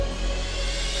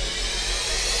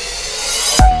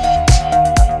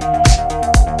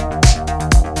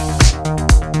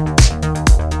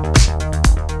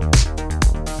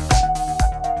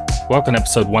Welcome to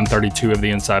episode 132 of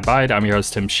the Inside Bite. I'm your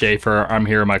host, Tim Schaefer. I'm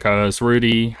here with my co-host,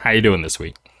 Rudy. How you doing this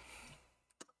week?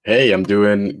 Hey, I'm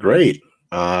doing great.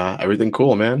 Everything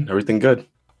cool, man. Everything good.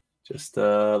 Just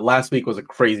last week was a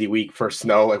crazy week for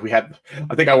snow. I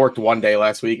think I worked one day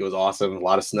last week. It was awesome. A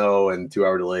lot of snow and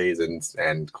 2-hour delays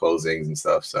and closings and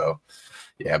stuff. So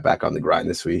yeah, back on the grind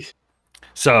this week.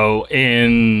 So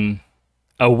in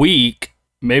a week,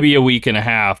 maybe a week and a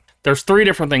half, there's three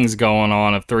different things going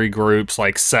on of three groups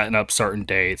like setting up certain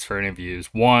dates for interviews.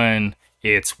 One,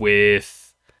 it's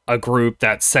with a group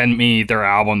that sent me their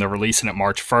album. They're releasing it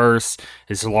March 1st.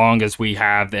 As long as we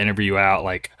have the interview out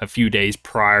like a few days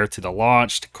prior to the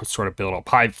launch to sort of build a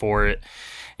pipe for it.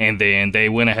 And then they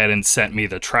went ahead and sent me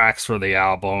the tracks for the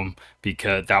album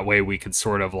because that way we could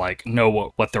sort of like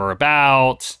know what they're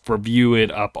about, review it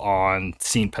up on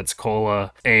Scene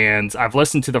Pensacola. And I've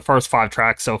listened to the first 5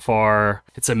 tracks so far.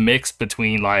 It's a mix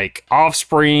between like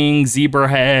Offspring,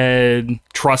 Zebrahead,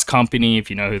 Trust Company, if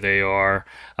you know who they are,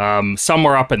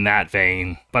 somewhere up in that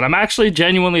vein. But I'm actually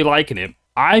genuinely liking it.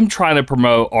 I'm trying to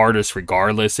promote artists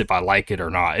regardless if I like it or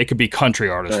not. It could be country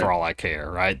artists for all I care,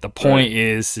 right? The point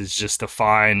is just to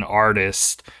find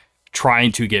artists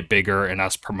trying to get bigger and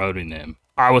us promoting them.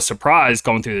 I was surprised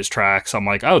going through this track. So I'm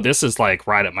like, oh, this is like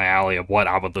right up my alley of what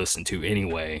I would listen to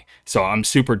anyway. So I'm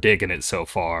super digging it so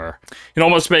far. It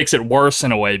almost makes it worse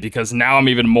in a way because now I'm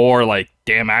even more like,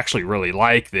 damn, I actually really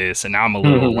like this. And now I'm a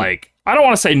little like, I don't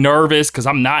want to say nervous because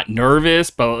I'm not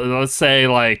nervous, but let's say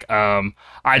like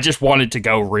I just want it to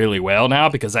go really well now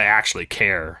because I actually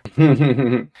care.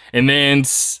 And then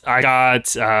I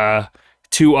got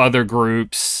 2 other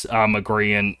groups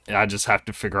agreeing. I just have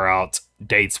to figure out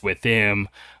dates with them.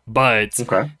 But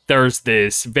there's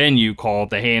this venue called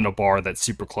the Handlebar that's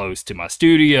super close to my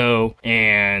studio.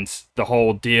 And the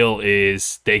whole deal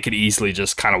is they could easily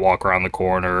just kind of walk around the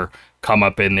corner, come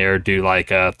up in there, do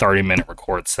like a 30-minute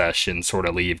record session, sort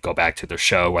of leave, go back to their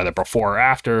show, whether before or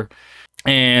after.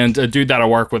 And a dude that I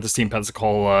work with, the Scene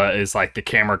Pensacola, is like the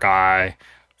camera guy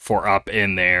for up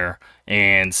in there.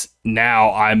 And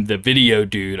now I'm the video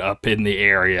dude up in the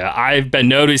area. I've been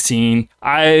noticing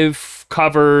I've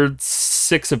covered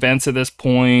 6 events at this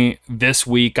point. This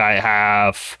week I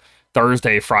have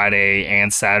Thursday, Friday,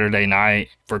 and Saturday night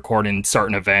recording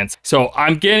certain events. So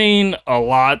I'm getting a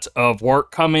lot of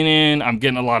work coming in. I'm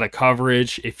getting a lot of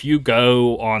coverage. If you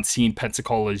go on Scene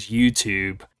Pensacola's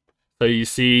YouTube, so you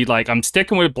see, like, I'm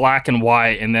sticking with black and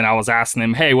white, and then I was asking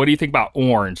them, hey, what do you think about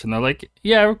orange? And they're like,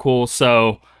 yeah, we're cool.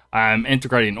 So I'm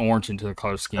integrating orange into the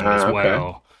color scheme as well.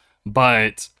 Okay.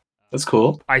 But that's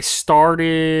cool. I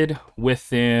started with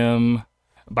them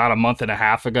about a month and a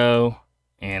half ago,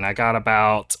 and I got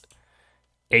about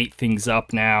 8 things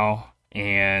up now,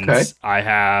 and I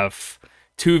have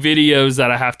 2 videos that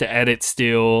I have to edit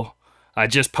still. I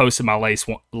just posted my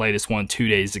latest one 2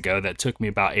 days ago that took me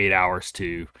about 8 hours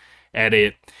to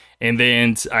edit, and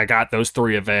then I got those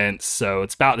 3 events, so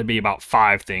it's about to be about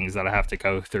 5 things that I have to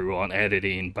go through on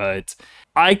editing. But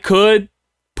I could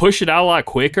push it out a lot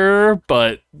quicker,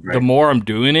 but the more I'm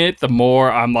doing it, the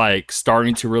more I'm like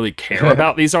starting to really care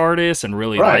about these artists and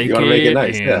really like it, make it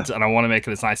nice, and I want to make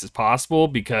it as nice as possible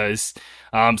because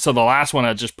so the last one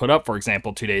I just put up, for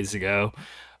example, 2 days ago,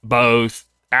 both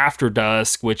After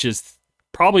Dusk, which is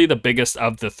probably the biggest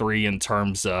of the 3 in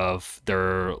terms of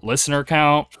their listener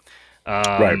count,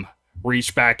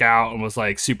 reached back out and was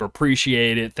like super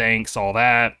appreciated, thanks, all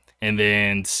that. And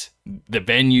then the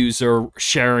venues are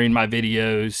sharing my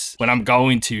videos. When I'm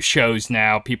going to shows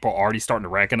now, people are already starting to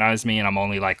recognize me, and I'm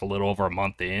only like a little over a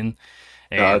month in,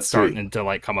 and starting to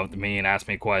like come up to me and ask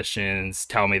me questions,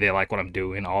 tell me they like what I'm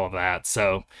doing, all of that.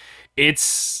 So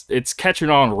it's catching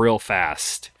on real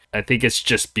fast. I think it's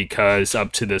just because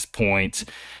up to this point,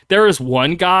 there is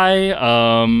one guy,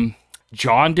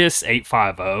 Jaundice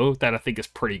 850, that I think is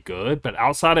pretty good, but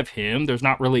outside of him, there's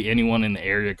not really anyone in the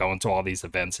area going to all these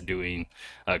events and doing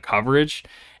coverage.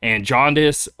 And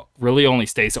Jaundice really only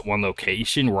stays at one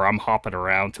location, where I'm hopping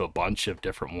around to a bunch of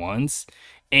different ones.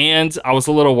 And I was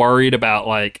a little worried about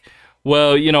like,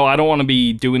 well, you know, I don't want to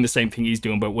be doing the same thing he's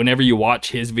doing, but whenever you watch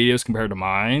his videos compared to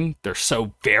mine, they're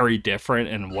so very different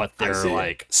in what their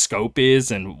like scope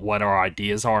is and what our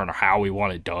ideas are and how we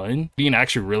want it done. Dean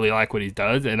actually really like what he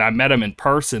does, and I met him in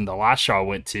person the last show I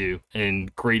went to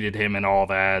and greeted him and all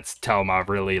that, tell him I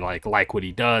really like what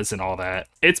he does and all that.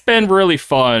 It's been really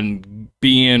fun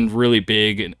being really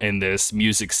big in this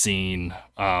music scene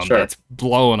that's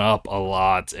blowing up a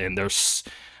lot, and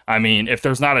I mean, if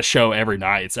there's not a show every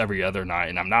night, it's every other night,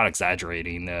 and I'm not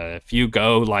exaggerating. If you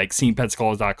go like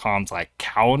scenepensacola.com's like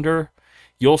calendar,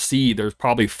 you'll see there's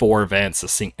probably 4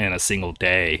 events in a single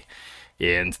day,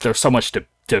 and there's so much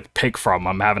to to pick from.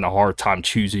 I'm having a hard time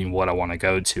choosing what I want to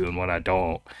go to and what I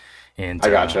don't. And I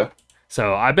gotcha.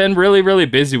 so I've been really, really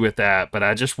busy with that. But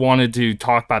I just wanted to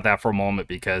talk about that for a moment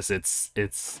because it's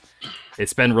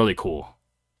been really cool.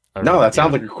 No, that Yeah.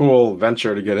 sounds like a cool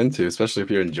venture to get into, especially if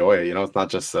you enjoy it. You know, it's not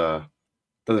just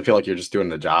doesn't feel like you're just doing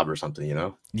the job or something, you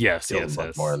know? Yes. Feels Yes.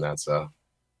 much more Yes. than that. So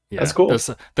that's Yeah. cool.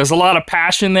 There's a lot of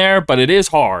passion there, but it is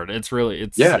hard. It's really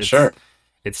Yeah, sure.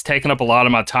 it's taking up a lot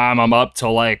of my time. I'm up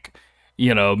till like,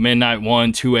 midnight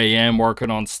 1, 2 a.m. working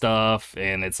on stuff.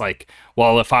 And it's like,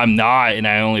 well, if I'm not and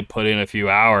I only put in a few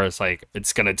hours, like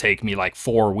it's gonna take me like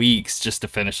 4 weeks just to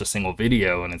finish a single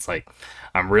video. And it's like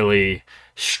I'm really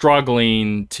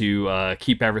struggling to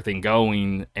keep everything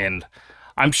going. And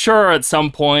I'm sure at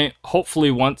some point, hopefully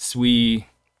once we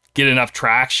get enough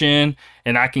traction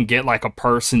and I can get like a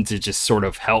person to just sort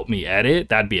of help me edit,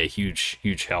 that'd be a huge,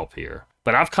 huge help here.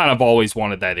 But I've kind of always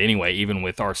wanted that anyway, even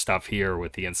with our stuff here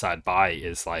with the Inside Bite,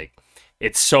 is like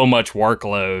it's so much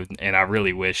workload. And I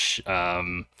really wish,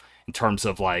 in terms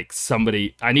of like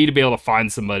somebody, I need to be able to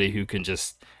find somebody who can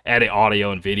just edit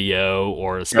audio and video,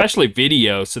 or Yep. especially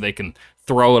video, so they can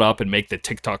throw it up and make the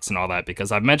TikToks and all that.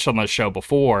 Because I've mentioned on the show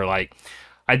before, like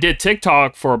I did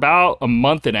TikTok for about a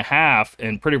month and a half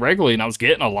and pretty regularly, and I was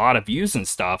getting a lot of views and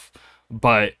stuff,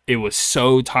 but it was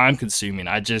so time consuming.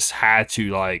 I just had to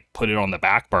like put it on the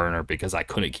back burner because I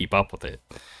couldn't keep up with it.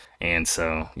 And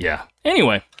so, yeah.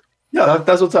 Anyway, Yeah,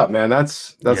 that's what's up, man.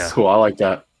 That's yeah. cool. I like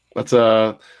that. That's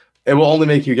it will only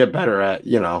make you get better at,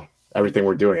 everything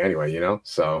we're doing anyway, you know?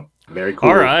 So very All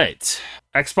cool. right.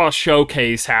 Xbox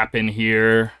Showcase happened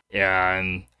here,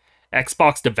 and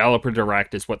Xbox Developer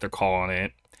Direct is what they're calling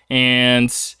it. And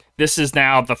this is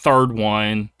now the third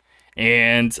one.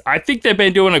 And I think they've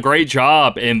been doing a great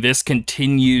job, and this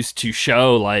continues to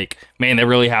show like, man, they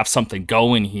really have something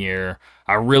going here.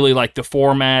 I really like the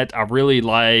format. I really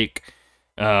like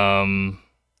the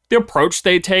approach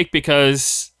they take,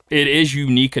 because it is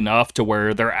unique enough to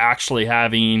where they're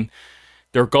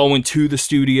going to the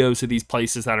studios of these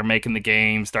places that are making the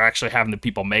games. They're actually having the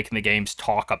people making the games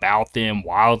talk about them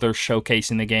while they're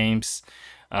showcasing the games.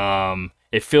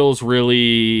 It feels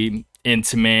really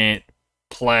intimate.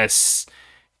 Plus,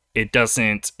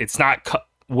 it's not,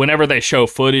 whenever they show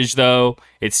footage, though,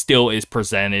 it still is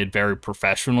presented very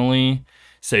professionally.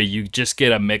 So you just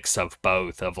get a mix of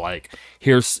both, of like,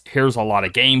 here's a lot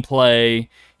of gameplay,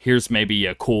 here's maybe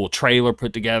a cool trailer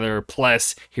put together,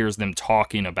 plus here's them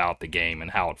talking about the game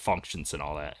and how it functions and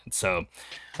all that. And so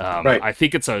Right. I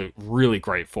think it's a really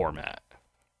great format.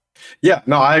 Yeah,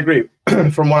 no, I agree.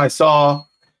 From what I saw,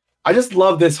 I just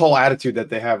love this whole attitude that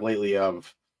they have lately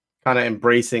of kind of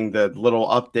embracing the little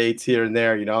updates here and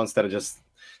there, instead of just,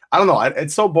 I don't know.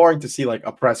 It's so boring to see like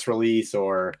a press release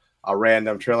or a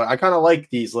random trailer. I kind of like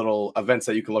these little events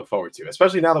that you can look forward to,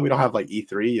 especially now that we don't have like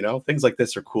E3, things like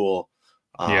this are cool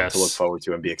to look Yes. forward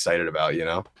to and be excited about.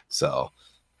 So,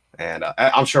 and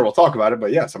I'm sure we'll talk about it,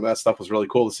 but yeah, some of that stuff was really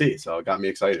cool to see. So it got me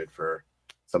excited for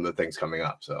some of the things coming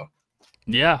up. So,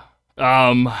 Yeah.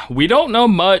 We don't know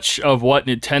much of what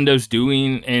Nintendo's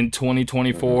doing in mhm.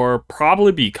 2024,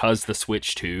 probably because the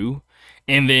Switch 2.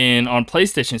 And then on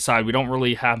PlayStation side, we don't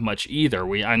really have much either.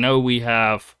 I know we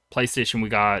have PlayStation, we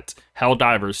got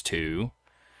Helldivers 2,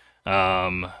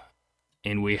 um,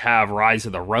 and we have Rise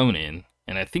of the Ronin.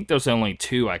 And I think those are only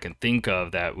two I can think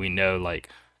of that we know, like,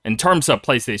 in terms of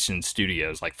PlayStation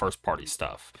Studios, like first party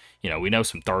stuff. We know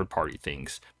some third party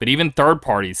things, but even third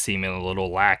parties seem a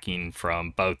little lacking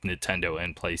from both Nintendo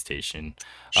and PlayStation,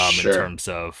 in Sure. terms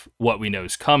of what we know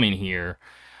is coming here.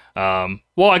 Well,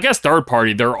 I guess third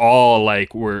party, they're all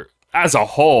like, we're, as a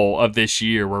whole of this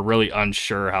year, we're really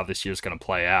unsure how this year's going to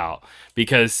play out,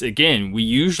 because again, we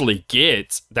usually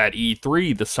get that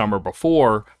E3 the summer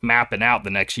before mapping out the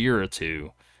next year or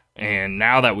two, and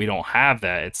now that we don't have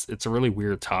that, it's a really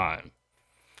weird time.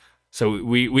 So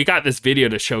we got this video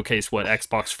to showcase what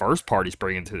Xbox first party's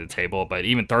bringing to the table, but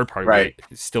even third party, Right.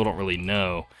 we still don't really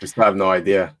know. We still have no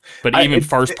idea. But I even it's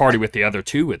first party with the other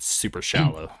two, it's super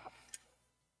shallow.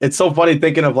 it's so funny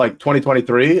thinking of like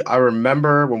 2023. I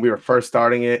remember when we were first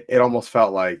starting it, it almost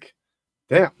felt like,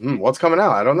 damn, what's coming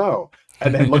out? I don't know.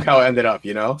 And then look how it ended up.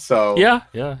 So Yeah,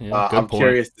 yeah, yeah. Good I'm point.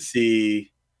 curious to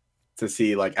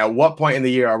see like at what point in the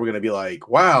year are we going to be like,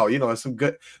 wow, there's some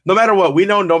good. No matter what, we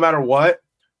know, no matter what,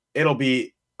 it'll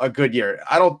be a good year.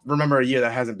 I don't remember a year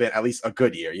that hasn't been at least a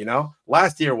good year.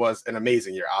 Last year was an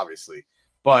amazing year, obviously,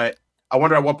 but I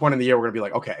wonder at what point in the year we're gonna be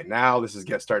like, okay, now this is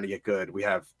starting to get good. We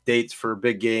have dates for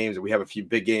big games, and we have a few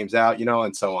big games out,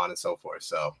 and so on and so forth.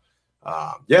 So,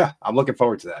 yeah, I'm looking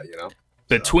forward to that.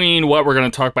 So between what we're going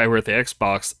to talk about here with the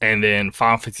Xbox and then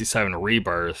Final Fantasy VII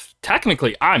Rebirth,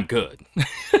 technically I'm good.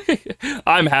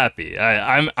 I'm happy.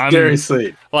 I'm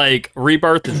seriously, like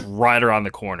Rebirth is right around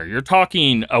the corner. You're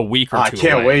talking a week or I two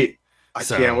can't away. wait. I can't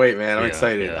So wait, man. I'm yeah,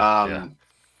 excited. yeah, yeah.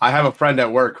 I have a friend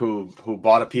at work who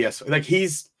bought a PS. Like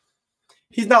he's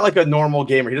not like a normal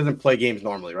gamer. He doesn't play games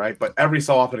normally, right? But every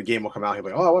so often a game will come out. He'll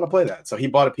be like, "Oh, I want to play that." So he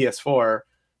bought a PS4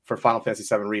 for Final Fantasy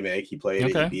VII Remake. He played it.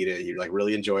 He Okay. beat it. He like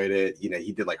really enjoyed it. You know,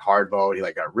 he did like hard mode. He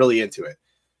like got really into it.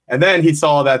 And then he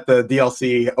saw that the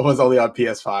DLC was only on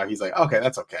PS5. He's like, "Okay,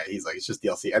 that's okay." He's like, "It's just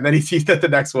DLC." And then he sees that the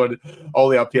next one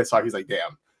only on PS5. He's like,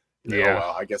 "Damn." He's like, "Oh Yeah,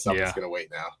 well, I guess I'm yeah. just gonna wait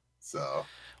now." So,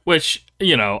 Which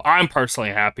I'm personally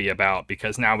happy about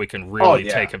because now we can oh really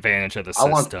yeah, take advantage of the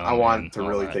I system want and to all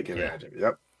really that. take Yeah. advantage of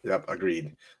it. Yep,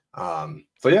 agreed.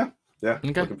 So yeah,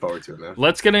 Okay. looking forward to it, man.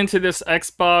 Let's get into this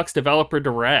Xbox Developer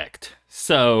Direct.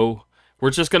 So we're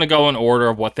just going to go in order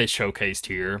of what they showcased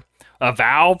here.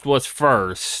 Valve was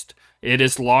first. It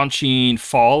is launching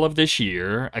fall of this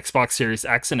year. Xbox Series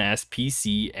X and S,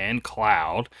 PC, and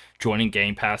cloud, joining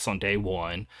Game Pass on day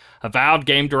one. Avowed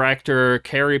game director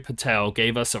Kerry Patel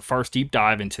gave us a first deep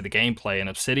dive into the gameplay and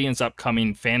Obsidian's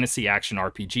upcoming fantasy action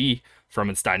RPG, from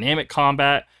its dynamic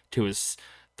combat to its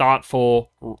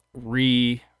thoughtful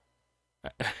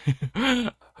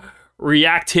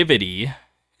reactivity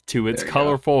to its There you go.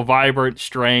 colorful, vibrant,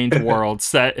 strange world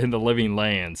set in the living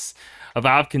lands.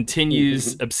 Avowed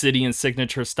continues Obsidian's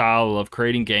signature style of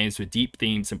creating games with deep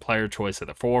themes and player choice at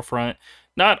the forefront.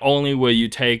 Not only will you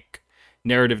take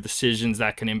narrative decisions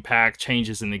that can impact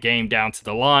changes in the game down to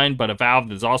the line, but Avowed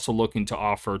is also looking to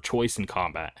offer choice in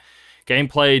combat.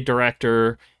 Gameplay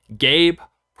director Gabe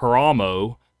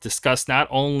Paramo discuss not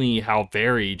only how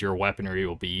varied your weaponry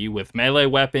will be, with melee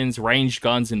weapons, ranged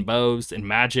guns and bows, and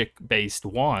magic based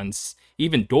wands,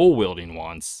 even dual wielding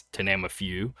wands, to name a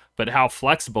few, but how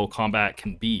flexible combat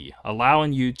can be,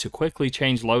 allowing you to quickly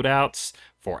change loadouts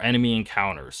for enemy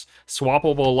encounters.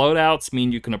 Swappable loadouts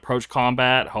mean you can approach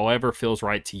combat however feels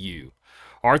right to you.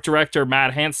 Art director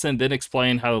Matt Hansen then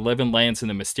explained how the living lands in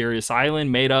the mysterious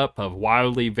island made up of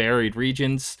wildly varied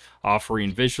regions,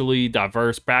 offering visually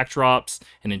diverse backdrops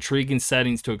and intriguing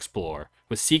settings to explore.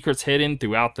 With secrets hidden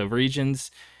throughout the regions,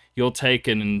 you'll take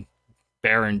in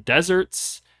barren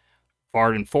deserts,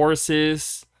 Varden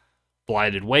forests,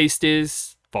 blighted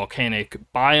wastes, volcanic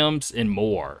biomes, and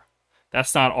more.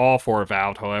 That's not all for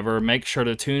Avowed, however. Make sure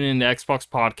to tune in to Xbox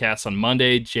Podcast on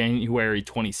Monday, January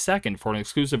 22nd for an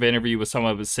exclusive interview with some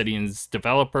of Obsidian's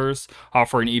developers,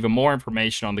 offering even more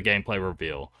information on the gameplay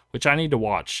reveal, which I need to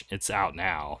watch. It's out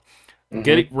now.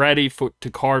 Get ready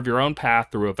to carve your own path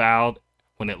through Avowed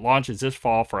when it launches this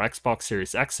fall for Xbox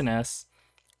Series X and S,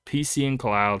 PC and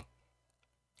cloud,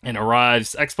 and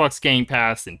arrives Xbox Game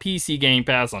Pass and PC Game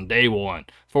Pass on day one.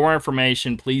 For more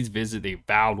information, please visit the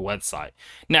Avowed website.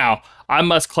 Now, I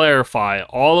must clarify,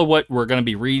 all of what we're going to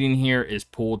be reading here is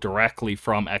pulled directly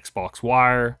from Xbox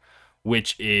Wire,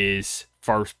 which is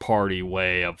first party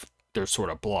way of their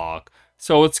sort of blog.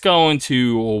 So it's going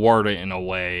to word it in a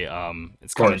way,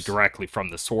 it's coming directly from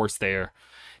the source there.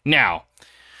 Now,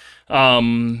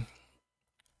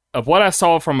 of what I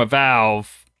saw from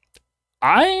Valve,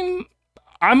 I'm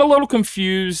a little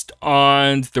confused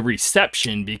on the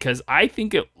reception because I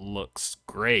think it looks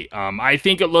great. I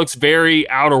think it looks very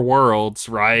Outer Worlds,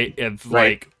 right? It's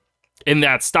Right. like in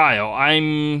that style. I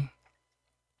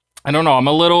don't know. I'm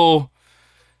a little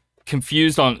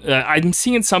confused on. I'm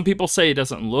seeing some people say it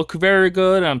doesn't look very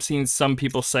good. I'm seeing some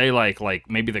people say like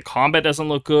maybe the combat doesn't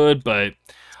look good, but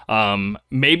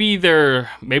maybe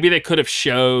they could have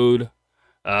showed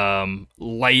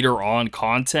later on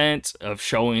content of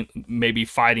showing maybe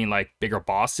fighting like bigger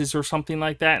bosses or something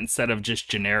like that instead of just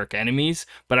generic enemies.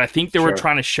 But I think they were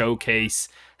trying to showcase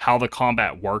how the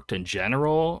combat worked in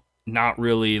general, not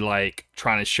really like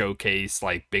trying to showcase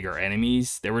like bigger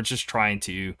enemies. They were just trying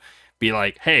to be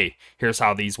like, hey, here's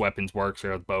how these weapons work,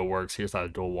 here's how the bow works, here's how the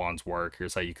dual wands work,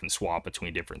 here's how you can swap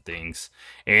between different things.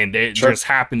 And it just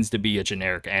happens to be a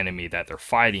generic enemy that they're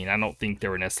fighting. I don't think they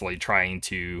were necessarily trying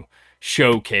to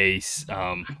showcase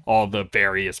all the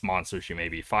various monsters you may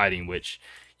be fighting, which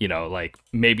like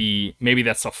maybe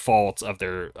that's a fault of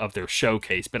their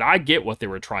showcase, but I get what they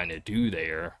were trying to do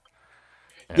there.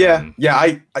 Yeah,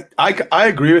 I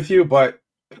agree with you, but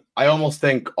I almost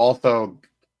think also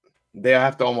they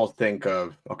have to almost think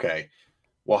of, okay,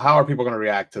 well, how are people going to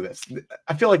react to this?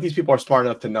 I feel like these people are smart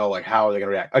enough to know like how are they going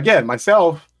to react. Again,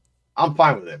 myself, I'm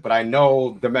fine with it, but I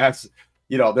know the mass.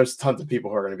 There's tons of people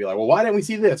who are going to be like, well, why didn't we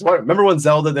see this? Remember when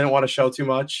Zelda didn't want to show too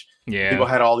much? Yeah, People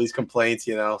had all these complaints,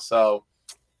 so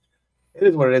it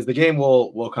is what it is. The game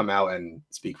will come out and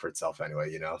speak for itself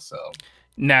anyway, you know. So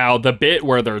Now, the bit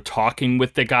where they're talking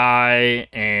with the guy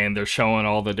and they're showing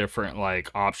all the different like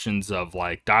options of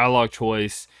like dialogue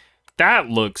choice, that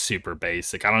looks super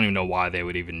basic. I don't even know why they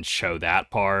would even show that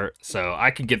part. So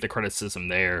I could get the criticism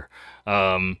there.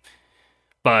 Um,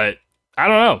 but I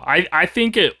don't know. I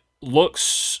think it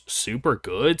looks super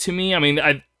good to me. I mean,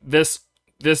 this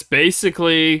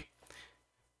basically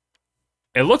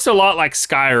it looks a lot like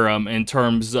Skyrim in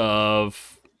terms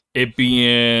of it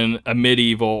being a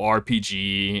medieval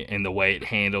RPG and the way it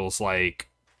handles like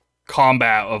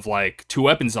combat of like two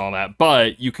weapons and all that,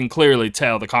 but you can clearly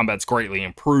tell the combat's greatly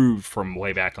improved from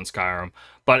way back on Skyrim.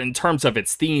 But in terms of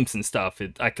its themes and stuff,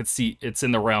 I could see it's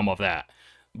in the realm of that.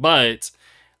 But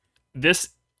this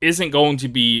isn't going to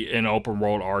be an open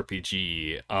world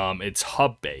RPG. It's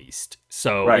hub based,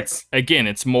 so right.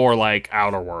 it's more like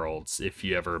Outer Worlds if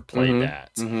you ever played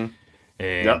that, Mm-hmm. Mm-hmm.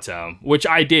 and Yep. which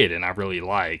I did and I really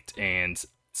liked, and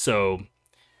so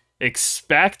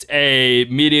expect a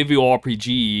medieval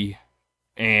RPG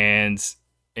and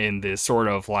in this sort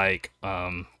of like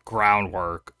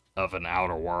groundwork of an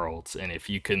Outer Worlds, and if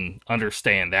you can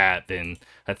understand that, then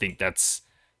I think that's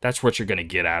what you're gonna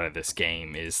get out of this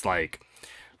game is like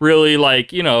really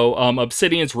like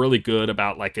Obsidian's really good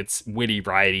about like its witty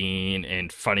writing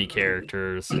and funny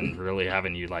characters and really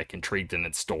having you like intrigued in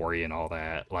its story and all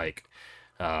that like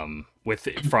with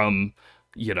it from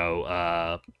you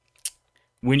know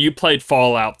when you played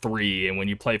Fallout 3 and when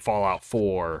you play Fallout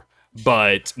 4,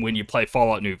 but when you play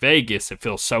Fallout New Vegas, it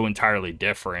feels so entirely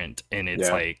different in its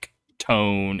Yeah. like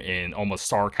tone and almost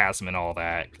sarcasm and all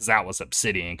that, because that was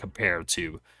Obsidian compared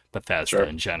to Bethesda Sure.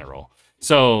 in general.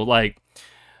 So like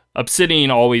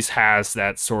Obsidian always has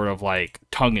that sort of like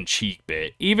tongue in cheek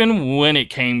bit. Even when it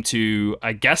came to,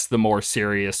 I guess, the more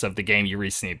serious of the game you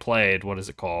recently played, what is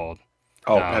it called?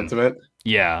 Oh, Um, Pentiment.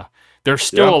 yeah, there's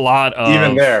still a Yep. lot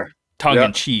Even of there. tongue in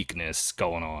Yep. cheekness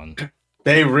going on.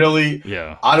 They really,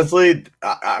 Yeah, honestly,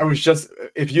 I was just,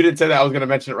 if you didn't say that, I was going to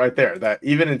mention it right there. That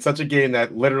even in such a game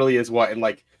that literally is what, in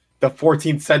like the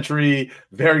 14th century,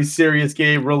 very serious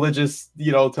game, religious,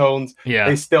 tones, they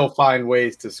yeah, still find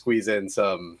ways to squeeze in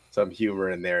some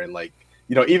humor in there. And like,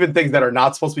 even things that are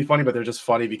not supposed to be funny, but they're just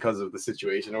funny because of the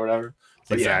situation or whatever.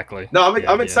 So yeah, exactly. no,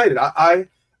 Yeah, I'm yeah, excited.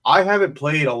 I haven't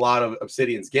played a lot of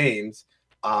Obsidian's games,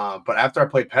 but after I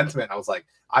played Pentiment, I was like,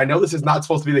 I know this is not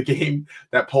supposed to be the game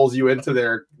that pulls you into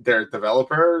their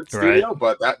developer right. studio,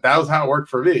 but that was how it worked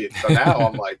for me. So now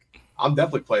I'm like, I'm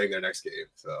definitely playing their next game.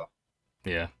 So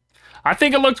Yeah. I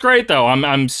think it looks great though.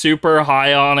 I'm super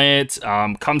high on it.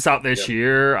 Comes out this yeah,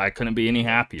 year. I couldn't be any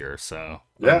happier. So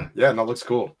yeah, yeah. No, looks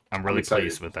cool. I'm I'm really excited.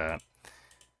 pleased with that.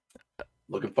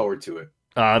 Looking forward to it.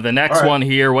 The All next right. one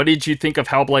here. What did you think of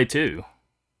Hellblade 2?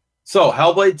 So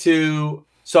Hellblade 2.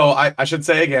 So I should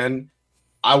say again,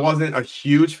 I wasn't a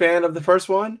huge fan of the first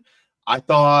one. I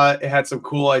thought it had some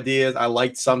cool ideas. I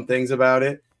liked some things about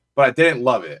it, but I didn't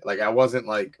love it. Like I wasn't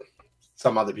like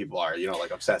some other people are,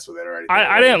 like obsessed with it or anything. It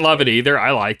I wasn't didn't love so. it either.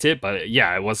 I liked it, but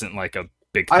yeah, it wasn't like a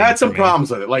big I thing had for some me.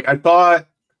 problems with it. Like I thought.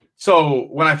 So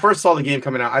when I first saw the game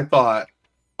coming out, I thought,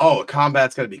 oh,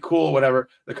 combat's gonna be cool, whatever.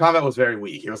 The combat was very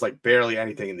weak. It was like barely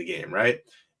anything in the game, right?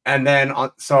 And then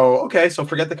so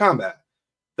forget the combat.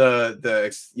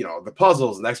 The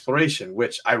puzzles and exploration,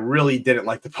 which I really didn't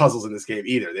like the puzzles in this game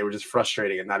either. They were just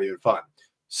frustrating and not even fun.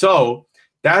 So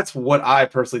that's what I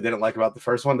personally didn't like about the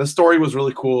first one. The story was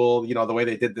really cool. The way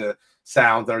they did the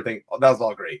sounds and everything, that was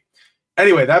all great.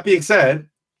 Anyway, that being said,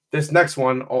 this next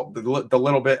one, the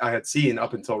little bit I had seen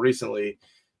up until recently,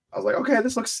 I was like, okay,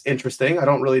 this looks interesting. I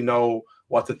don't really know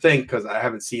what to think because I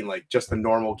haven't seen like just the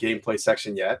normal gameplay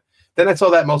section yet. Then I saw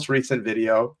that most recent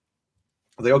video.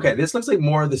 I was like, okay, this looks like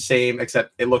more of the same,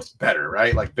 except it looks better,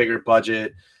 right? Like bigger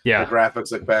budget, the Yeah.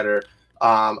 graphics look better.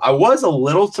 I was a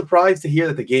little surprised to hear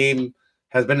that the game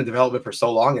has been in development for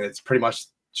so long and it's pretty much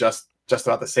just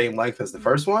about the same length as the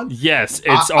first one. Yes,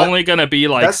 I, it's I only going to be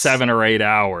like that's 7 or 8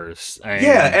 hours,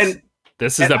 yeah, and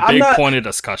this is and a I'm big not point of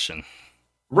discussion.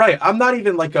 right. I'm not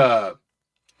even like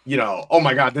oh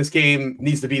my god, this game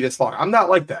needs to be this long. I'm not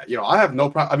like that. I have no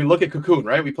problem. I mean, look at Cocoon,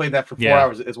 right? We played that for four Yeah.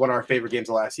 hours. It's one of our favorite games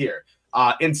of last year.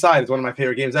 Inside is one of my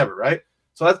favorite games ever, right?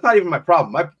 So that's not even my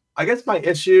problem. I guess my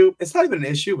issue, it's not even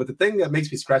an issue, but the thing that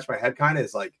makes me scratch my head kind of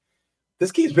is like,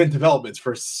 this game's been in development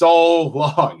for so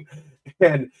long.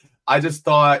 And I just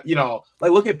thought,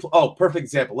 like look at, perfect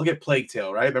example. Look at Plague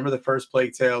Tale, right? Remember the first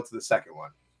Plague Tale to the second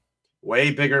one?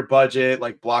 Way bigger budget,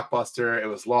 like blockbuster. It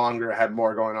was longer, had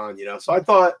more going on. So I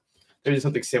thought there's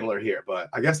something similar here, but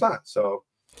I guess not. So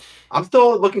I'm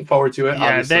still looking forward to it,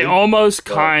 Yeah, they obviously. almost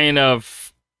But kind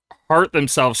of hurt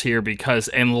themselves here because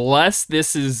unless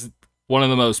this is one of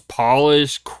the most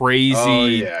polished, Oh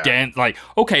crazy, yeah. dense. Like,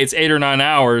 okay, it's 8 or 9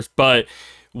 hours, but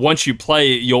once you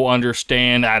play it, you'll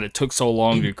understand that it took so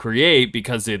long to create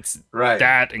because it's Right.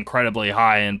 that incredibly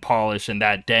high and polished and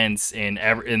that dense and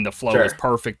the flow is Sure.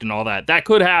 perfect and all that. That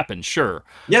could happen, sure,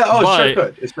 Yeah. Oh, it sure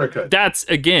but could. It sure could. that's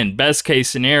again best case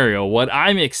scenario. What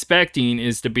I'm expecting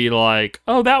is to be like,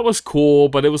 oh, that was cool,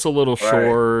 but it was a little Right.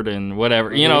 short and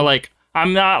whatever. Mm-hmm. Like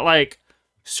I'm not like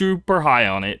super high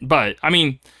on it, but I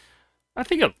mean, I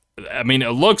think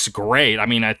it looks great. I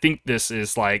mean, I think this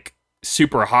is like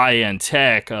super high end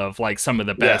tech of like some of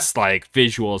the Yeah. best like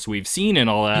visuals we've seen and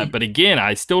all that. But again,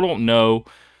 I still don't know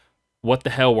what the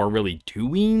hell we're really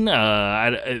doing.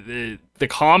 The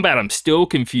combat, I'm still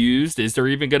confused. Is there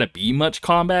even going to be much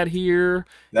combat here?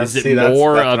 That's Is it see. That's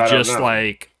more that's what of I don't just know.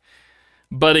 like?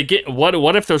 But again,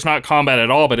 what if there's not combat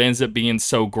at all, but it ends up being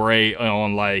so great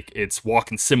on like its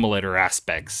walking simulator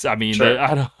aspects? I mean, Sure.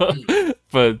 I don't.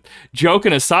 But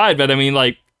joking aside, but I mean,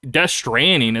 like Death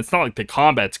Stranding, it's not like the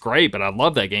combat's great, but I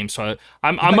love that game, so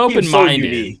I'm That open game's so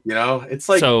minded. unique, you know. It's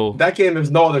like So that game.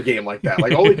 There's no other game like that.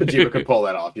 Like only Kojima could pull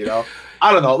that off, you know.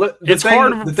 I don't know. The it's thing,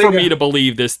 hard the for thing, me to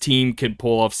believe this team could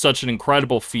pull off such an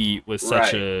incredible feat with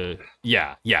such right? a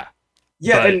yeah. Yeah,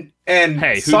 But and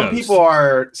hey, who knows?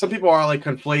 some people are like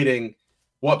conflating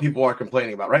what people are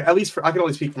complaining about, right? At least I can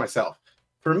only speak for myself.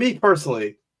 For me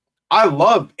personally, I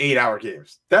love 8-hour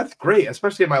games. That's great,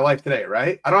 especially in my life today,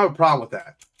 right? I don't have a problem with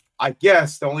that. I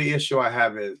guess the only issue I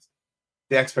have is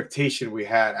the expectation we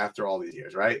had after all these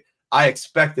years, right? I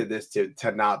expected this to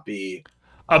not be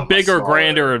A a bigger,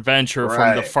 grander smaller, adventure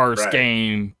from the right, first right,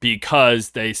 game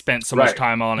because they spent so much right.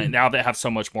 time on it. Now they have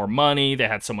so much more money, they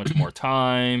had so much more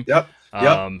time. Yep,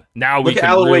 yep. Now we Look at can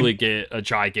Alan really Wake. get a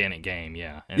gigantic game,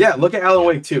 yeah, Yeah, and look at Alan yeah,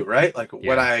 Wake 2, right? Like when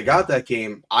yeah, I yeah. got that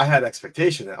game, I had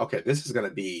expectation that okay, this is going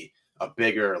to be a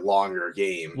bigger, longer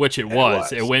game, Which it and it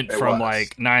was. It was. went It from was.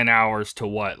 like 9 hours to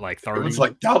what, like It was 30?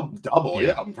 like double, Yeah,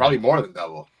 yeah, yeah. probably more than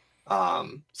double.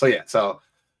 So yeah, so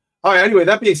all right. Anyway,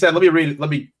 that being said, let me read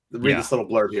Yeah. this little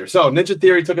blurb here. So Ninja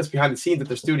Theory took us behind the scenes at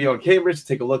their studio in Cambridge to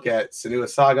take a look at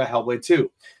Senua's Saga Hellblade 2,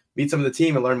 meet some of the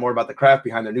team, and learn more about the craft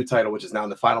behind their new title, which is now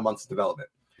in the final months of development.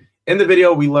 In the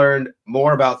video, we learned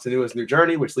more about Senua's new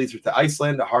journey, which leads her to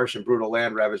Iceland, a harsh and brutal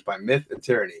land ravaged by myth and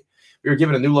tyranny. We were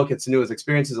given a new look at Senua's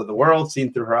experiences of the world,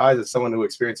 seen through her eyes as someone who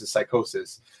experiences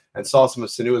psychosis, and saw some of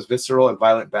Senua's visceral and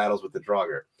violent battles with the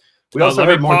Draugr. We also Let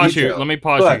me heard more pause you. detail. Let me Go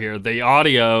pause you ahead. here. The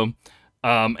audio,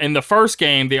 in the first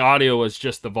game, the audio was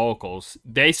just the vocals.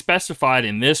 They specified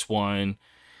in this one,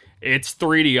 it's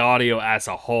 3D audio as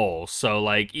a whole. So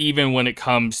like even when it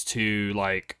comes to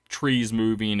like trees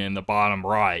moving in the bottom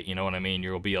right, you know what I mean?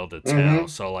 You'll be able to tell. Mm-hmm.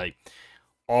 So like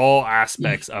all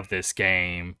aspects of this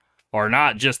game are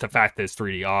not just the fact that it's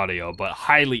 3D audio, but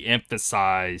highly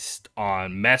emphasized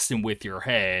on messing with your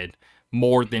head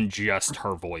more than just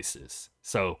her voices.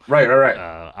 So Right, right,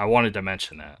 right. I wanted to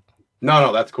mention that.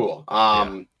 No, that's cool.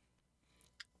 Yeah.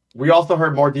 We also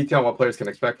heard more detail on what players can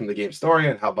expect from the game's story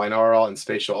and how binaural and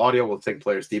spatial audio will take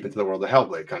players deep into the world of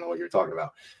Hellblade, kind of what you're talking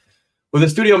about. With a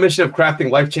studio mission of crafting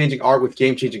life-changing art with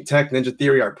game-changing tech, Ninja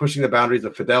Theory are pushing the boundaries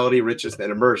of fidelity, richness,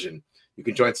 and immersion. You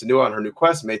can join Senua on her new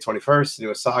quest, May 21st.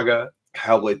 Senua Saga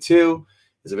Hellblade 2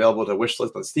 is available to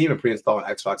wishlist on Steam and pre-install on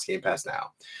Xbox Game Pass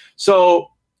now. So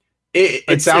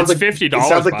it sounds It's like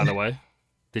 $50 by the way.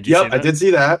 Did you see Yep, I that? did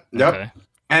see that. Yep. Okay.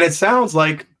 And it sounds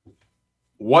like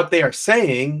what they are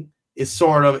saying is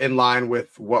sort of in line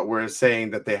with what we're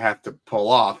saying that they have to pull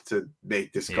off to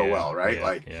make this go well, right? Yeah,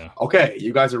 Like, yeah. okay,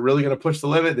 you guys are really going to push the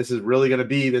limit. This is really going to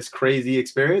be this crazy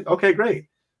experience. Okay, great.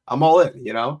 I'm all in,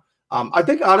 you know? I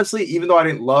think honestly, even though I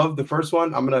didn't love the first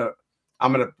one, I'm gonna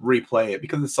replay it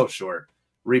because it's so short.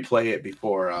 Replay it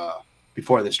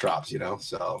before this drops, you know?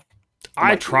 So I I might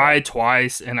do that. tried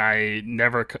twice and I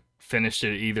never finished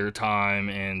it either time,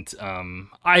 and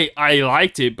I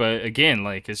liked it, but again,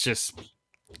 like it's just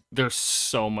there's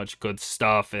so much good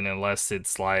stuff, and unless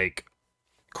it's like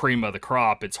cream of the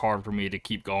crop, it's hard for me to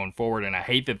keep going forward. And I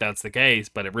hate that that's the case,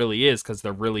 but it really is because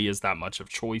there really is that much of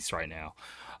choice right now.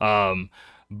 Um,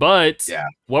 but Yeah.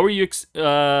 what were you?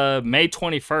 May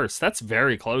 21st. That's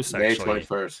very close, May actually.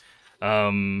 21st.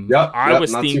 Yep, I yep,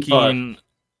 was not too far. thinking,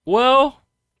 well,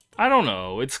 I don't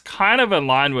know. It's kind of in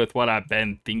line with what I've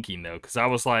been thinking though, because I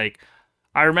was like,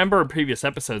 I remember in previous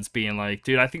episodes being like,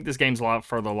 dude, I think this game's a lot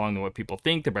further along than what people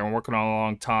think. They've been working on it a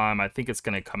long time. I think it's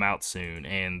going to come out soon,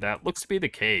 and that looks to be the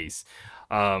case.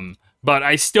 But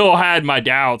I still had my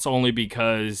doubts only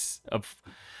because of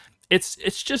it's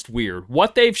just weird.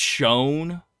 What they've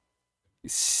shown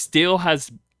still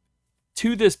has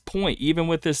to this point, even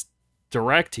with this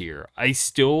direct here, I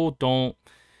still don't.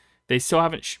 They still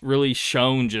haven't really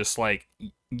shown just like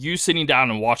you sitting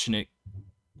down and watching it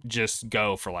just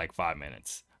go for like 5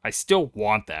 minutes. I still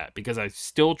want that because I'm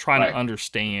still trying to Right.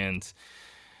 understand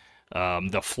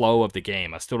the flow of the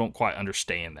game. I still don't quite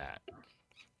understand that.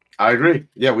 I agree.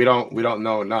 Yeah, we don't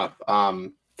know enough.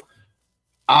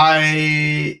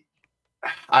 I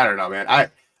I don't know, man.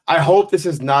 I hope this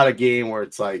is not a game where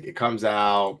it's like it comes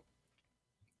out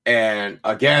and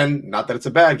again, not that it's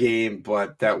a bad game,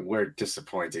 but that we're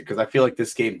disappointed because I feel like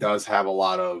this game does have a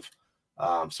lot of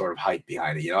sort of hype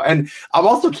behind it, you know. And I'm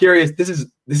also curious. This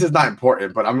is not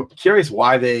important, but I'm curious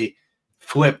why they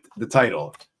flipped the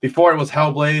title. Before it was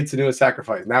Hellblade: Senua's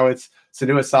Sacrifice. Now it's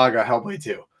Senua's Saga: Hellblade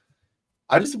 2.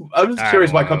 I'm just I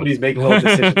curious don't why know. companies make little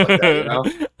decisions like that. You know,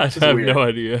 I it's just have no weird.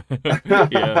 idea.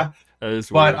 Yeah, that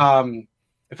is But weird.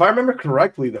 if I remember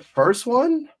correctly, the first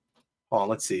one. Hold on,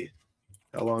 let's see.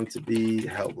 How long to be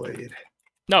Hellblade?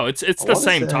 No, it's I the want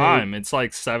to same say, time. It's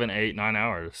like 7, 8, 9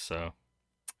 hours. So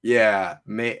yeah,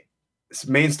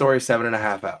 main story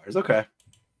 7.5 hours. Okay,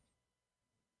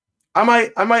 I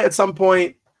might at some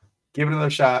point give it another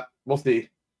shot. We'll see.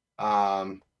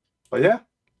 Um, but yeah,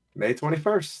 May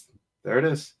 21st. There it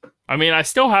is. I mean, I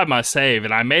still have my save,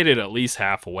 and I made it at least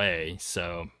halfway.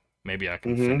 So maybe I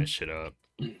can Mm-hmm. finish it up.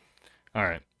 All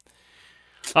right.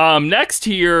 Next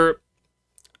here,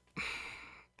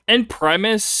 in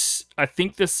premise, I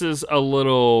think this is a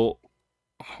little,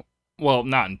 well,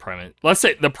 not in premise. Let's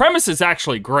say the premise is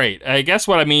actually great. I guess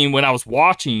what I mean when I was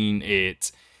watching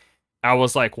it, I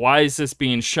was like, why is this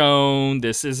being shown?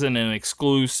 This isn't an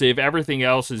exclusive. Everything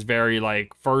else is very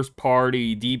like first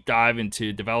party, deep dive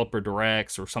into developer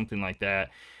directs or something like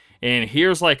that. And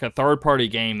here's like a third party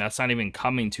game that's not even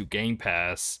coming to Game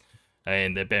Pass,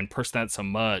 and they've been pushing that so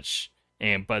much.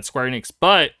 And but Square Enix,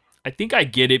 but I think I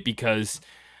get it because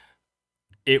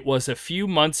it was a few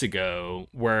months ago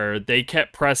where they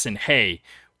kept pressing, hey,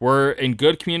 we're in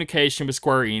good communication with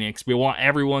Square Enix. We want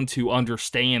everyone to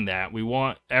understand that. We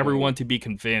want Mm-hmm. everyone to be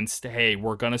convinced, hey,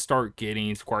 we're going to start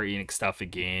getting Square Enix stuff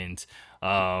again.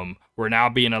 We're now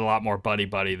being a lot more buddy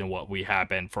buddy than what we have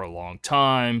been for a long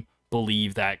time.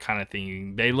 Believe that kind of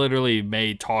thing. They literally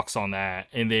made talks on that.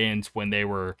 And then when they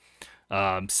were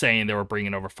saying they were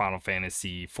bringing over Final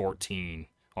Fantasy 14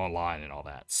 online and all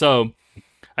that. So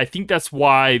I think that's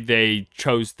why they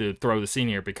chose to throw this in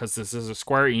here because this is a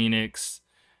Square Enix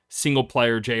single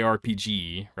player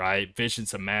JRPG, right?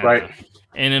 Visions of Right. Mana.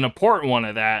 And an important one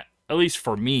of that, at least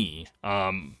for me,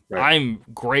 Right. I'm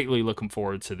greatly looking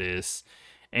forward to this.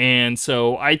 And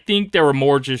so I think they were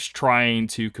more just trying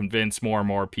to convince more and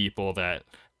more people that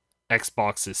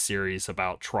Xbox is serious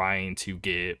about trying to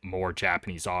get more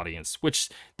Japanese audience, which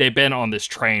they've been on this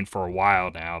train for a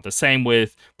while now. The same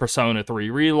with Persona 3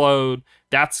 Reload.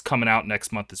 That's coming out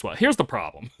next month as well. Here's the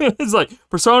problem. It's like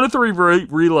Persona 3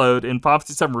 Reload and Final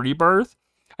Fantasy 7 Rebirth.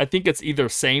 I think it's either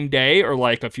same day or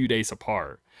like a few days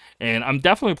apart. And I'm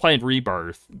definitely playing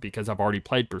Rebirth because I've already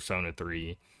played Persona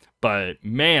 3. But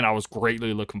man, I was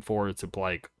greatly looking forward to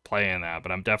like playing that.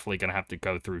 But I'm definitely gonna have to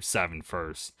go through 7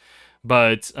 first.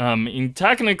 But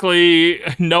technically,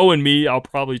 knowing me, I'll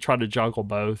probably try to juggle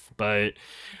both. But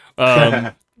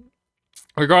um,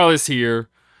 regardless, here,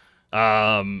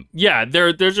 yeah,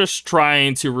 they're just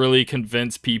trying to really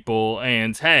convince people.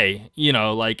 And hey,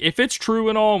 like if it's true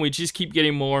and all, and we just keep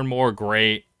getting more and more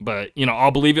great. But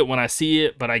I'll believe it when I see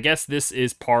it. But I guess this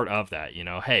is part of that.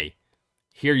 Hey,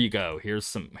 here you go. Here's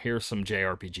some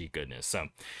JRPG goodness. So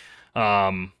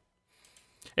um,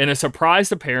 in a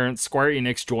surprise appearance, Square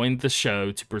Enix joined the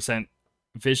show to present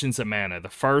Visions of Mana, the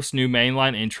first new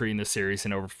mainline entry in the series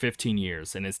in over 15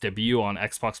 years, and its debut on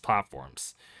Xbox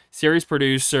platforms. Series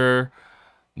producer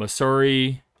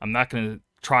Masuri, I'm not going to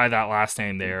try that last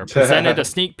name there, presented a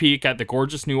sneak peek at the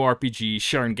gorgeous new RPG,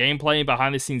 sharing gameplay and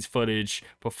behind the scenes footage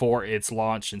before its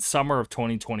launch in summer of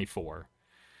 2024.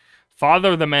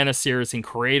 Father of the Mana series and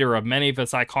creator of many of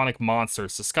its iconic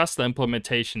monsters, discussed the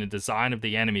implementation and design of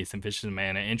the enemies in Visions of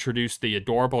Mana, introduced the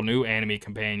adorable new enemy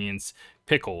companions,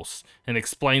 Pickles, and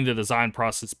explained the design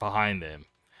process behind them.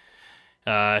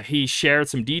 He shared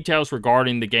some details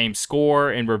regarding the game's score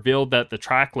and revealed that the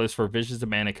track list for Visions of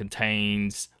Mana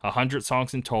contains 100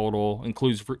 songs in total,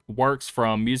 includes works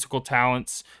from musical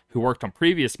talents who worked on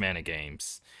previous Mana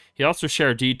games. He also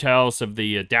shared details of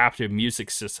the adaptive music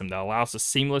system that allows a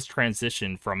seamless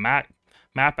transition from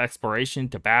map exploration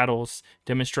to battles,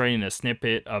 demonstrating a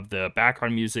snippet of the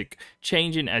background music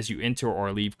changing as you enter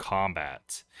or leave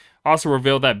combat. Also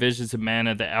revealed that Visions of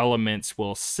Mana, the elements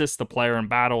will assist the player in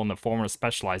battle in the form of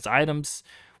specialized items,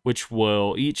 which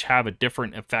will each have a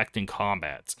different effect in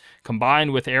combat.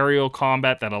 Combined with aerial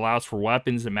combat that allows for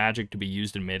weapons and magic to be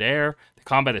used in midair, The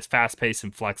combat is fast-paced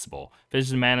and flexible.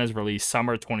 Vision Mana is released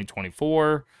summer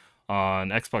 2024 on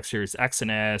Xbox Series X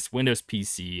and S, Windows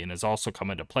PC, and is also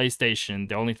coming to PlayStation.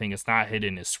 The only thing it's not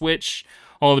hidden is Switch,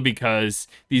 only because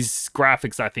these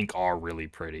graphics I think are really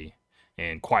pretty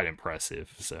and quite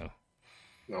impressive. So,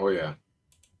 Oh yeah.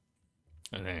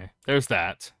 there's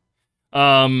that.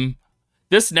 Um,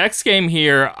 this next game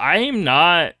here, I am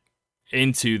not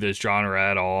into this genre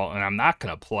at all, and I'm not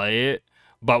gonna play it.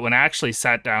 But when I actually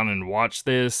sat down and watched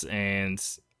this, and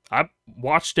I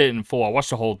watched it in full, I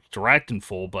watched the whole direct in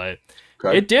full, but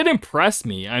Okay. it did impress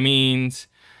me. I mean,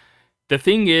 the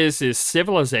thing is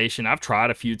Civilization. I've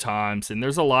tried a few times, and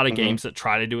there's a lot of Hmm. games that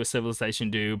try to do a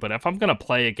Civilization do. But if I'm gonna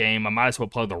play a game, I might as well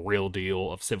play the real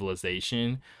deal of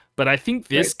Civilization. But I think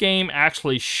this Right. game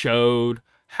actually showed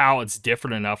how it's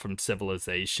different enough from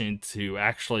Civilization to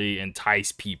actually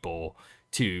entice people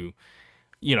to,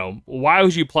 why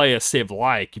would you play a Civ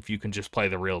like if you can just play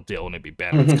the real deal and it'd be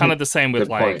better? It's kind of the same with Good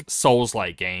like point. Souls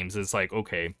like games. It's like,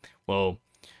 okay, well,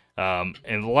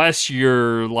 unless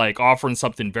you're like offering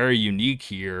something very unique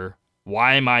here,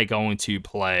 why am I going to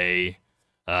play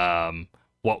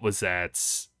what was that?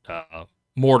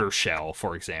 Mortar Shell,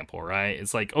 for example, right?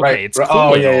 It's like, Right. okay, it's Oh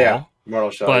cool and yeah, yeah. all,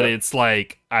 Mortal Shell. but Yep. it's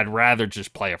like I'd rather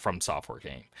just play a From Software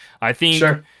game. I think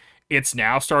Sure. it's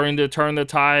now starting to turn the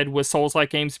tide with Souls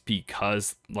like games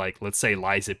because, like, let's say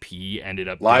Liza P ended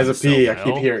up doing Liza so P. I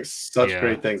keep well. hearing such Yeah,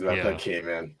 great things about that yeah. game,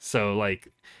 man. So like,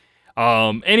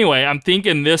 anyway, I'm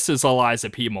thinking this is a Liza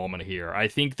P moment here. I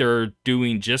think they're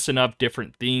doing just enough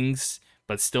different things,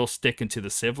 but still sticking to the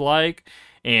Civ like.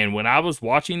 And when I was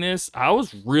watching this, I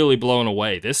was really blown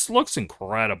away. This looks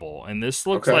incredible, and this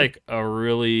looks Okay. like a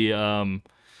really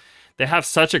they have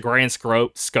such a grand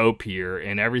scope here,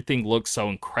 and everything looks so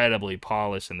incredibly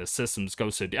polished, and the systems go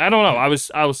so. I don't know. I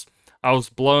was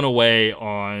blown away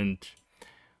on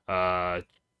uh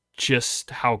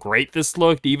just how great this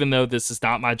looked, even though this is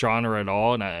not my genre at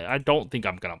all, and I don't think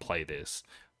I'm gonna play this,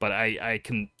 but I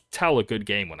can tell a good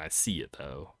game when I see it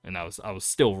though, and I was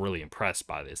still really impressed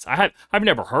by this. I've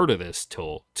never heard of this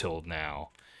till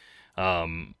now.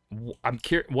 I'm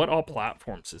curious, what all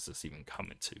platforms is this even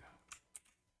coming to?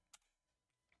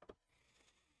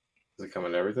 Is it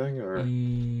coming to everything or?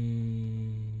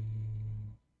 Mm.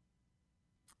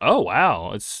 Oh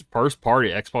wow, it's first party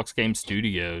Xbox Game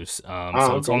Studios. Oh,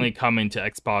 So it's okay. only coming to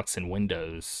Xbox and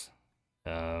Windows.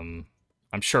 Um,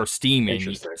 I'm sure Steam and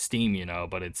Interesting. Steam,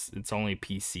 but it's only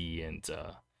PC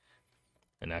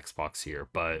and Xbox here.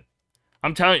 But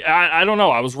I'm telling you, I don't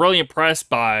know. I was really impressed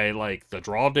by like the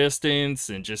draw distance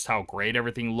and just how great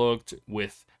everything looked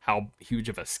with how huge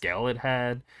of a scale it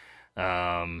had.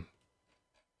 Um,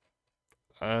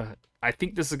 I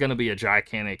think this is going to be a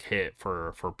gigantic hit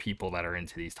for people that are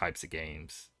into these types of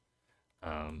games.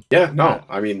 Yeah. I, No.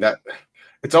 I mean that.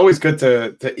 It's always good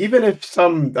to even if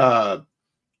some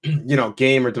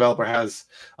game or developer has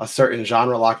a certain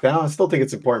genre locked down. I still think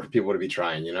it's important for people to be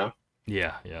trying.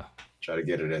 yeah, yeah. Try to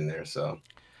get it in there. So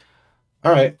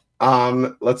all right.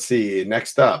 Let's see.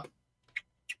 Next up,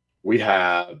 we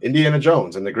have Indiana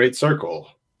Jones and the Great Circle,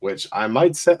 which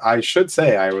I should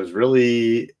say I was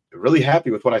really, really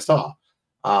happy with what I saw.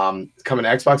 Coming to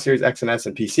Xbox Series X and S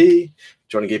and PC,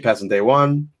 joining Game Pass on day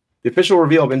one. The official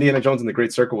reveal of Indiana Jones and the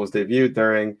Great Circle was debuted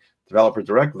during Developer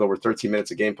Direct with over 13 minutes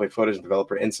of gameplay footage and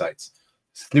developer insights.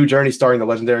 This new journey starring the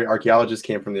legendary archaeologist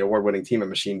came from the award-winning team at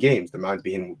Machine Games, the minds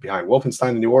behind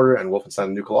Wolfenstein: The New Order and Wolfenstein: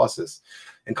 The New Colossus,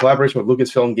 in collaboration with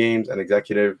Lucasfilm Games and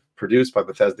executive produced by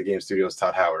Bethesda Game Studios'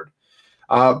 Todd Howard.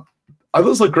 Uh,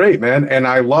 those look great, man, and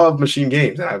I love Machine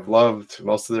Games, and I've loved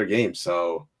most of their games.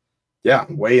 So, yeah,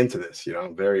 I'm way into this.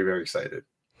 I'm very, very excited.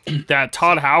 That So,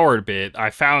 Todd Howard bit, I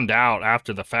found out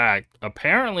after the fact.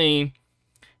 Apparently,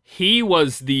 he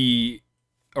was the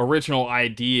original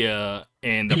idea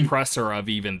and the presser of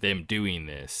even them doing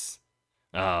this.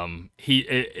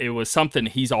 It was something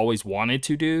he's always wanted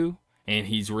to do, and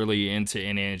he's really into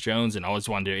Indiana Jones and always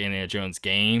wanted to do an Indiana Jones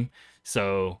game.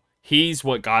 So he's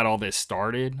what got all this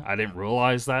started. I didn't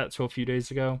realize that until a few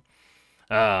days ago.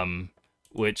 Um,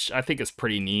 which I think is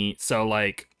pretty neat. So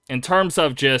like in terms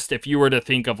of just if you were to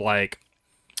think of like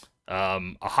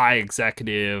a high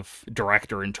executive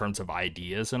director in terms of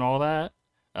ideas and all that,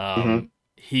 mhm.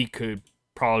 he could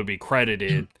probably be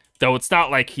credited. Though it's not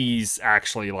like he's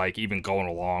actually like even going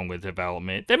along with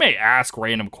development. They may ask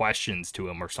random questions to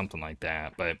him or something like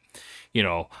that, but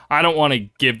I don't want to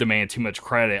give the man too much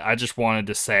credit. I just wanted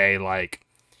to say like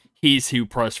he's who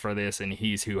pressed for this and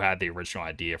he's who had the original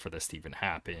idea for this to even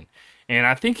happen. And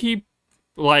I think he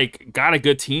like got a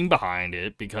good team behind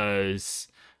it because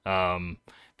um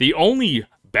the only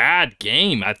bad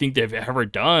game I think they've ever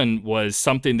done was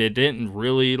something that didn't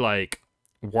really like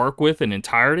work with in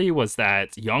entirety was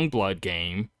that Youngblood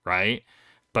game, right?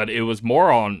 But it was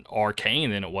more on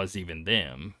Arcane than it was even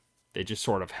them. They just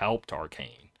sort of helped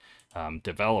Arcane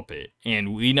develop it.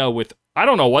 And we know with I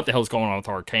don't know what the hell's going on with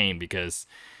Arcane because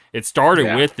it started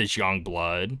Yeah. with this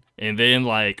Youngblood, and then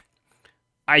like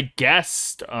I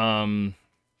guessed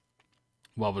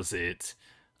what was it?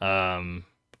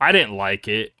 I didn't like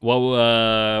it. What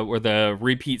were the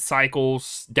repeat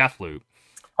cycles? Deathloop.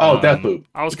 Oh, Deathloop.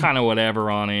 I was kind of whatever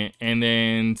on it, and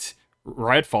then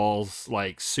Redfall's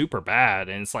like super bad,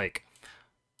 and it's like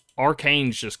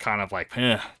Arcane's just kind of like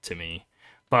to me.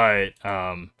 But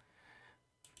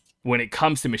when it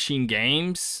comes to machine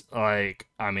games, like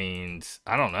I mean,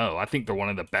 I don't know. I think they're one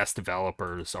of the best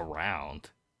developers around.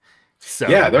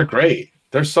 Yeah, So they're great.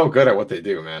 They're so good at what they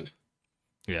do, man.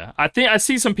 yeah, I think I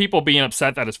see some people being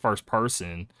upset that it's first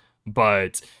person,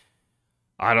 but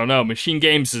I don't know. Machine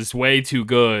Games is way too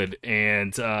good,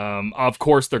 and of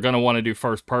course they're gonna want to do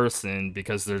first person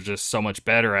because they're just so much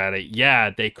better at it.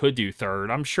 Yeah, they could do third.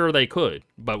 I'm sure they could,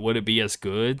 but would it be as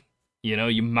good? You know,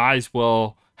 you might as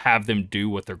well have them do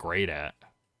what they're great at.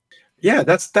 Yeah,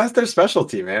 that's their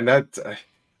specialty, man. That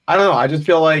I don't know. I just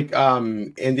feel like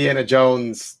Indiana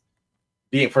Jones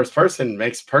being first person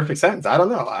makes perfect sense. I don't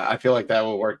know. I feel like that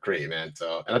will work great, man.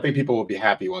 So, and I think people will be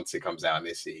happy once it comes out and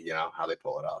they see, how they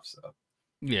pull it off. So,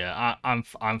 Yeah, I'm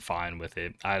fine with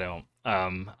it. I don't.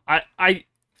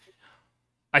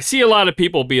 I see a lot of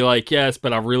people be like, yes,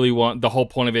 but I really want the whole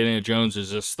point of Indiana Jones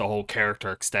is just the whole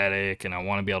character aesthetic, and I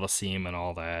want to be able to see him and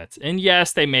all that. And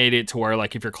yes, they made it to where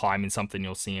like if you're climbing something,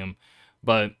 you'll see him.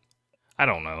 But I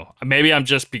don't know. Maybe I'm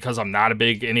just because I'm not a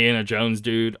big Indiana Jones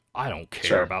dude. I don't care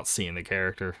sure. about seeing the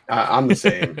character. I'm the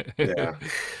same. Yeah.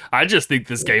 I just think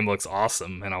this Yeah. game looks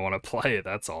awesome, and I want to play it.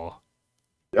 That's all.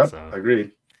 Yep. So.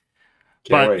 Agreed.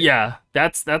 Can't But wait. yeah,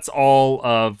 that's all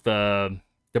of the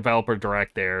developer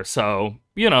direct there. So,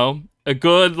 a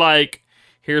good like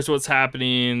here's what's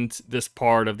happening this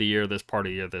part of the year, this part of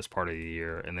the year, this part of the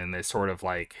year, and then they sort of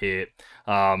like hit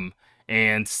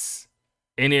and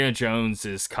Indiana Jones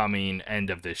is coming end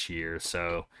of this year.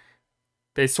 So,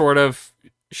 they sort of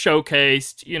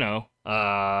showcased,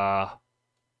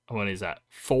 when is that?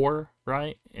 4,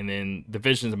 right? And then the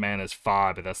Visions of Man is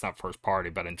 5, but that's not first party,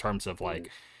 but in terms of like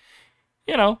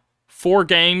you know, 4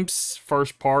 games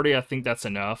first party. I think that's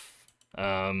enough.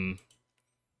 Um,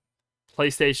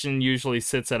 PlayStation usually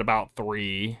sits at about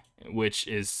 3, which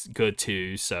is good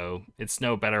too. So it's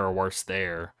no better or worse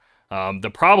there.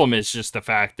 The problem is just the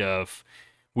fact of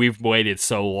we've waited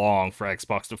so long for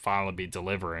Xbox to finally be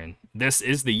delivering. This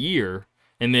is the year.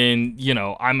 And then,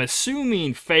 I'm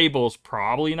assuming Fable's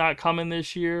probably not coming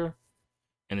this year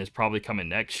and is probably coming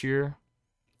next year.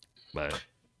 But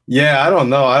Yeah, I don't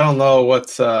know. I don't know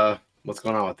what's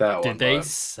going on with that did one, they but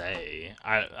say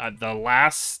the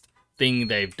last thing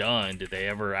they've done? Did they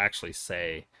ever actually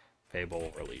say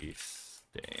Fable release?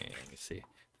 Dang, let me see.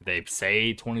 Did they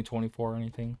say 2024 or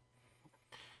anything?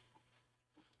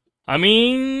 I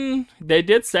mean, they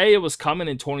did say it was coming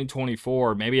in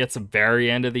 2024. Maybe it's the very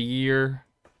end of the year,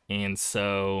 and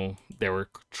so they were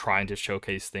trying to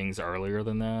showcase things earlier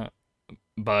than that.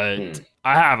 But hmm.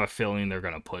 I have a feeling they're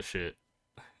gonna push it,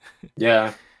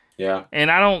 Yeah. Yeah. and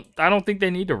I don't think they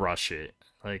need to rush it.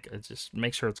 Like, just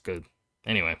make sure it's good.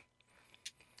 Anyway.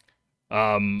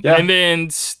 Yeah. And then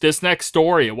this next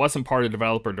story, it wasn't part of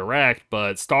Developer Direct,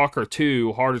 but Stalker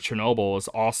 2, Heart of Chernobyl is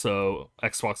also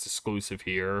Xbox exclusive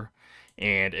here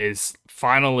and is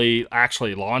finally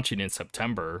actually launching in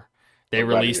September. They I'm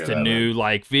glad to hear released a that, man. new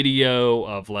like video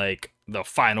of like the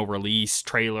final release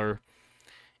trailer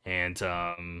and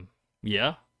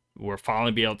yeah, we're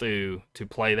finally be able to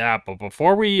play that. But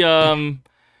before we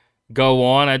go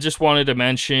on, I just wanted to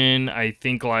mention I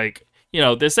think like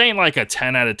this ain't like a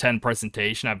 10 out of 10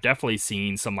 presentation. I've definitely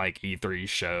seen some like E3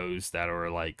 shows that are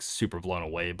like super blown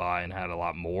away by and had a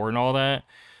lot more and all that.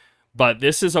 But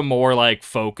this is a more like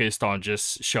focused on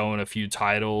just showing a few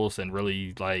titles and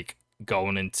really like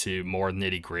going into more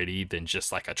nitty gritty than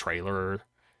just like a trailer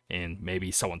and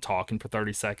maybe someone talking for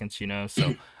 30 seconds.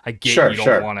 So I get Sure, you don't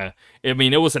sure. want to. I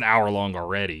mean, it was an hour long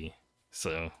already.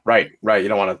 So Right, right. You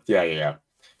don't want to. Yeah, yeah, yeah.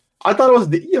 I thought it was,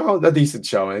 a decent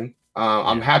showing.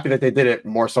 I'm yeah. happy that they did it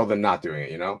more so than not doing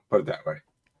it. Put it that way.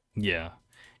 Yeah.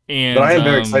 But I And am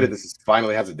very excited. This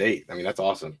finally has a date. I mean, that's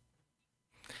awesome.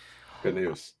 Good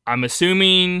news. I'm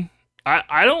assuming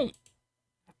I don't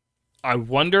I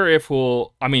wonder if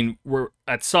we'll I mean we're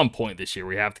at some point this year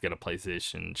we have to get a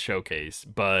PlayStation showcase,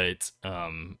 but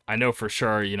I know for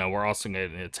sure, we're also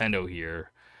getting Nintendo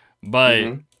here.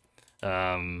 But Hmm.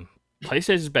 um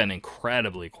PlayStation's been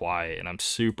incredibly quiet, and I'm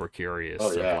super Oh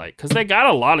curious of yeah. like, because they got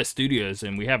a lot of studios,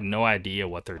 and we have no idea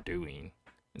what they're doing,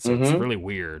 and so it's Mm-hmm. really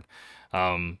weird.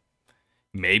 Um,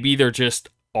 Maybe they're just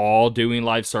all doing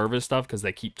live service stuff because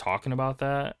they keep talking about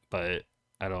that, but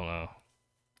I don't know.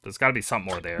 There's got to be something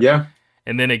more there. Yeah.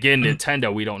 And then again,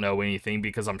 Nintendo, we don't know anything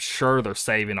because I'm sure they're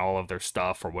saving all of their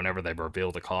stuff for whenever they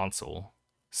reveal the console.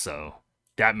 So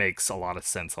that makes a lot of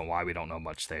sense on why we don't know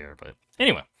much there. But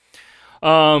anyway,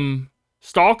 um,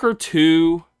 Stalker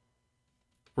 2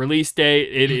 release date,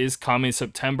 it is coming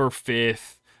September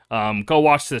 5th. Go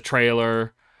watch the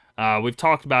trailer. We've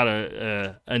talked about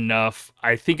it enough.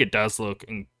 I think it does look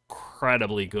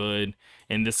incredibly good,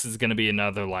 and this is going to be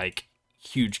another like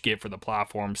huge get for the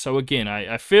platform. So again,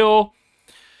 I feel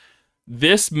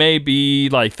this may be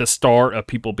like the start of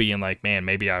people being like, man,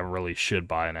 maybe I really should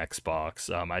buy an Xbox.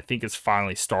 I think it's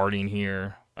finally starting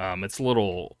here. It's a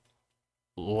little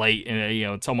late, and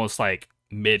it's almost like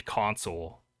mid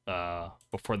console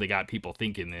before they got people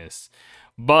thinking this.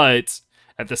 But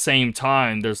at the same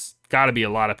time, there's got to be a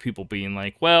lot of people being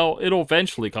like, well, it'll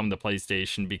eventually come to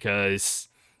PlayStation because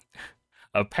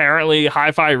apparently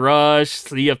Hi-Fi Rush,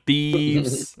 Sea of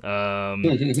Thieves,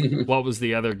 what was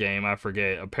the other game? I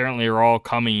forget. Apparently, are all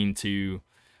coming to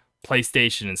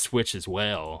PlayStation and Switch as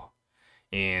well.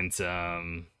 And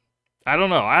I don't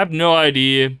know. I have no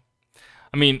idea.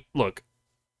 I mean, look,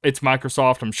 it's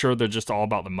Microsoft. I'm sure they're just all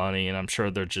about the money, and I'm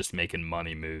sure they're just making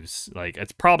money moves. Like,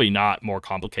 it's probably not more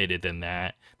complicated than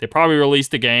that. They probably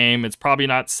released a game. It's probably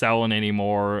not selling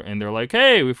anymore, and they're like,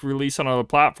 hey, if we release on another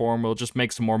platform, we'll just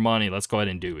make some more money. Let's go ahead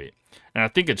and do it. And I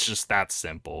think it's just that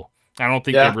simple. I don't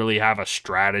think they Yeah. really have a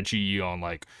strategy on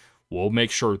like, we'll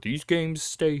make sure these games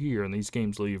stay here and these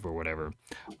games leave or whatever.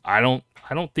 I don't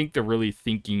think they're really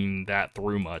thinking that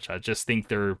through much. I just think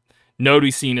they're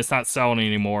noticing it's not selling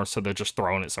anymore, so they're just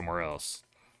throwing it somewhere else.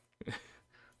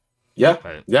 Yeah.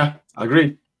 But Yeah.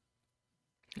 Agreed.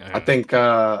 I I don't know. think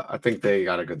I think they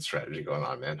got a good strategy going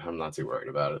on, man. I'm not too worried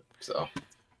about it. So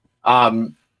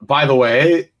by the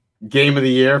way, game of the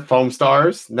year,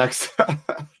 Foamstars. Next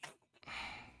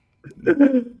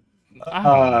I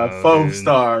don't know,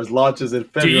 dude. Foamstars launches in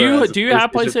Do February you as a do you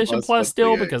have PlayStation PlayStation Plus Plus monthly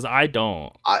still? game. Because I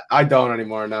don't. I don't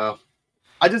anymore, no.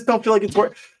 I just don't feel like it's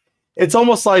worth. It's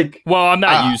almost like Well, I'm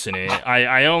not uh, using it.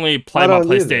 I only play I my don't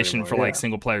use it PlayStation anymore. for like Yeah.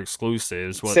 single player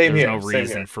exclusives. What Same there's no here. Same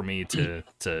reason here. for me to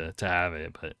have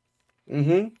it. But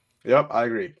Mm-hmm. Yep, I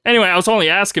agree. anyway, I was only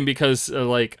asking because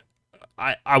like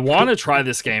I want to try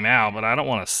this game out, but I don't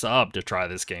want to sub to try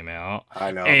this game out.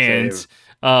 I know. And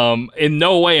Same. in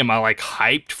no way am I like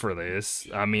hyped for this.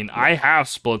 I mean, No. I have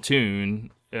Splatoon.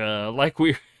 Like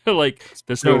we like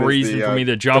there's no Splatoon is reason the for me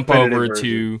to jump definitive over version.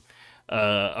 to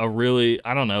a really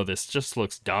I don't know, this just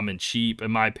looks dumb and cheap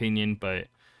in my opinion, but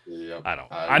Yep, I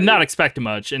don't. I I'm not agree. expecting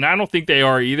much, and I don't think they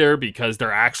are either because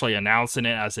they're actually announcing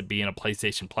it as it being a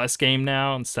PlayStation Plus game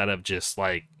now instead of just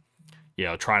like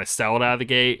trying to sell it out of the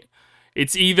gate.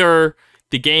 It's either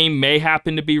the game may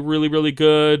happen to be really, really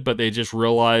good, but they just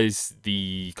realize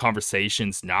the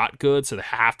conversation's not good, so they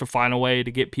have to find a way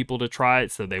to get people to try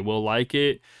it so they will like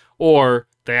it, or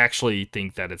they actually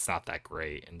think that it's not that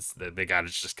great and they got to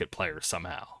just get players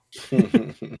somehow.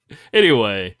 Could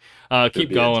Anyway, keep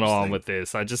be going on interesting. with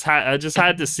this. I just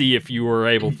had to see if you were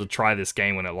able to try this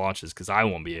game when it launches because I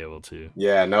won't be able to.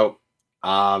 Yeah, nope.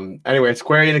 Anyway,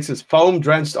 Square Enix's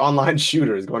foam-drenched online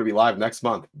shooter is going to be live next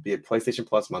month, be a PlayStation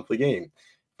Plus monthly game.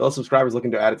 For those subscribers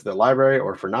looking to add it to their library,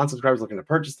 or for non-subscribers looking to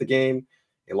purchase the game,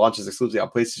 it launches exclusively on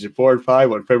PlayStation 4 and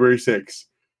 5 on February 6th.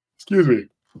 Excuse me.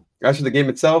 As for the game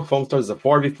itself, Foamstars is a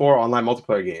 4v4 online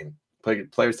multiplayer game.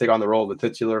 Players take on the role of the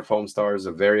titular Foamstars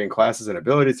of varying classes and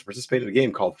abilities to participate in a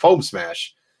game called Foam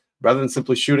Smash. Rather than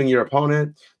simply shooting your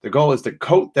opponent, the goal is to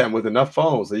coat them with enough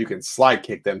foam so you can slide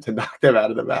kick them to knock them out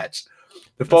of the match.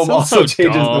 The That foam sounds also so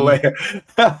changes the dumb. layout.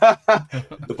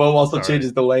 The foam also Sorry.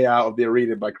 changes the layout of the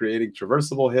arena by creating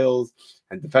traversable hills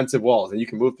and defensive walls, and you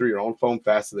can move through your own foam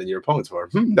faster than your opponents were.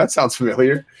 That sounds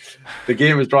familiar. The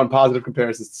game has drawn positive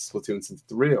comparisons to Splatoon since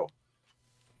it's real.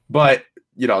 But,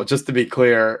 just to be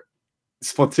clear,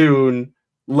 Splatoon,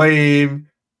 lame,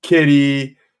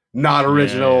 kitty, not Yeah,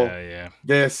 original. yeah, yeah.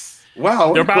 This,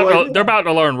 wow, what They're a cool about idea. they're about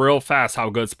to learn real fast how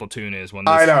good Splatoon is when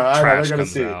I this know, I know. They're trash gonna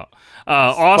comes see. out.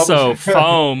 Also, Publish.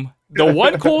 foam. The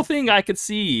one cool thing I could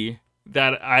see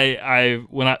that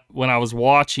when I was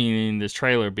watching this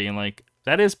trailer, being like,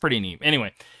 that is pretty neat.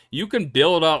 Anyway, you can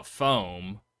build up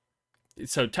foam,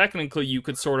 so technically you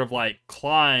could sort of like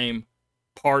climb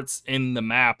parts in the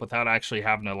map without actually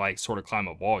having to like sort of climb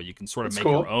a wall. You can sort of It's make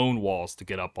your cool. own walls to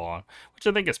get up on, which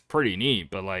I think is pretty neat.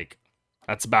 But like,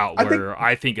 That's about I think where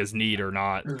I think is neat or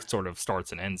not sort of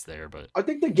starts and ends there. But I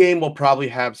think the game will probably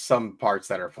have some parts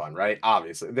that are fun, right?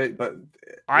 Obviously, but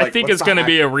I like, think let's it's not going to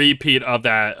be act. a repeat of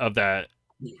that.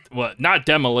 What? Not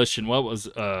Demolition. What was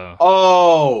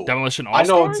Oh, Demolition I All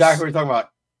know exactly Stars? what you're talking about.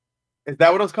 Is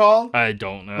that what it's called? I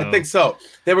don't I know. think so.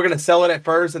 They were gonna sell it at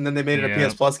first, and then they made it a Yeah,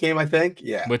 PS Plus game. I think.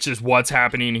 Yeah. which is what's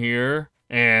happening here.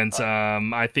 And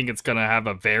I think it's gonna have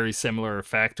a very similar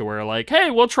effect to where like,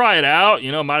 hey, we'll try it out,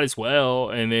 might as well.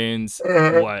 And then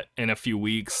what? In a few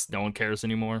weeks, no one cares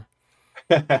anymore.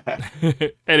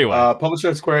 Anyway,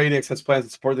 Publisher Square Enix has plans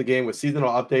to support the game with seasonal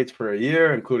updates for a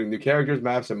year, including new characters,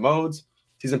 maps, and modes.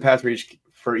 Season pass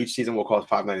for each season will cost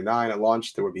 $5.99 at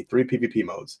launch. There will be 3 PvP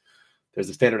modes. There's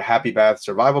the standard Happy Bath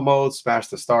survival mode. Smash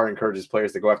the Star encourages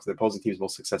players to go after the opposing team's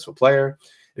most successful player.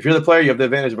 If you're the player, you have the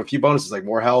advantage of a few bonuses like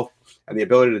more health and the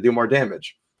ability to do more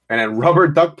damage. And then Rubber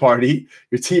Duck Party,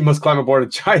 your team must climb aboard a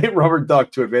giant rubber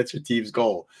duck to advance your team's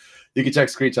goal. You can check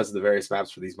screenshots of the various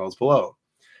maps for these modes below.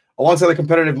 Alongside the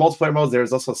competitive multiplayer modes,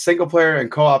 there's also single player and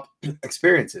co-op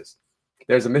experiences.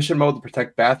 There's a mission mode to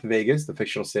protect Bath Vegas, the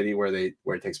fictional city where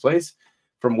it takes place,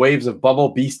 from waves of bubble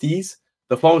beasties.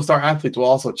 The Foamstar athletes will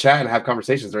also chat and have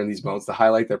conversations during these modes to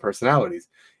highlight their personalities.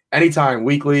 Anytime,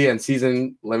 weekly, and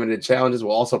season limited challenges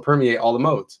will also permeate all the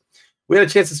modes. We had a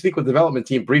chance to speak with the development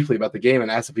team briefly about the game and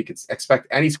asked if we could expect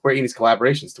any Square Enix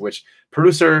collaborations, to which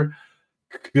producer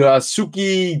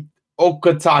Suki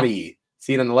Okatani,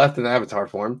 seen on the left in the avatar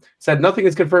form, said nothing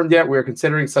is confirmed yet. We are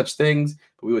considering such things,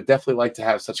 but we would definitely like to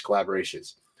have such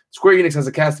collaborations. Square Enix has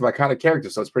a cast of iconic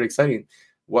characters, so it's pretty exciting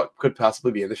what could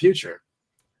possibly be in the future.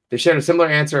 They shared a similar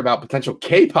answer about potential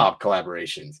K-pop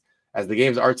collaborations, as the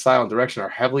game's art style and direction are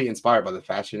heavily inspired by the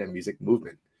fashion and music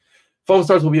movement.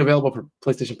 Foamstars will be available for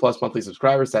PlayStation Plus monthly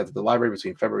subscribers added to the library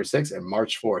between February 6th and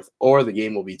March 4th, or the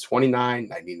game will be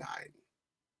 $29.99.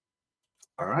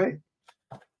 All right.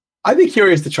 I'd be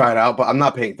curious to try it out, but I'm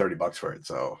not paying $30 for it,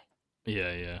 so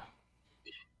yeah.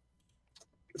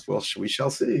 well, we shall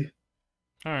see.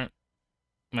 All right.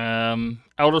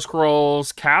 Elder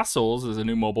Scrolls Castles is a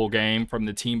new mobile game from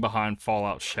the team behind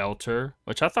Fallout Shelter,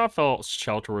 which I thought Fallout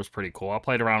Shelter was pretty cool. I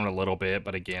played around a little bit,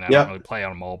 but again, I don't really play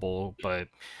on mobile. But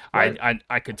right.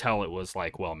 I could tell it was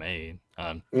like well made.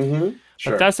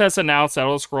 Sure. Bethesda has announced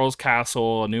Elder Scrolls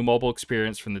Castle, a new mobile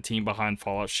experience from the team behind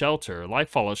Fallout Shelter. Like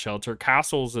Fallout Shelter,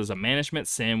 Castles is a management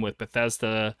sim with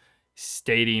Bethesda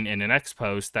stating in an X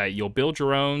post that you'll build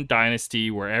your own dynasty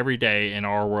where every day in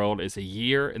our world is a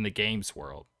year in the game's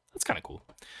world. That's kind of cool.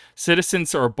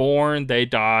 Citizens are born, they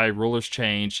die, rulers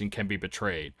change, and can be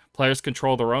betrayed. Players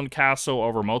control their own castle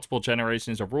over multiple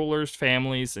generations of rulers,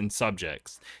 families, and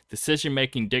subjects.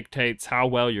 Decision-making dictates how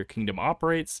well your kingdom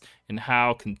operates and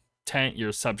how content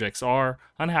your subjects are.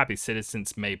 Unhappy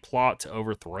citizens may plot to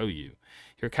overthrow you.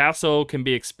 Your castle can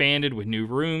be expanded with new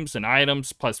rooms and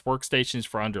items, plus workstations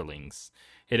for underlings.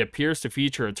 It appears to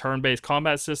feature a turn-based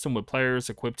combat system with players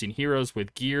equipping heroes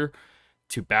with gear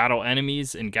to battle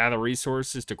enemies and gather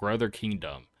resources to grow their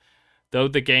kingdom. Though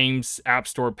the game's App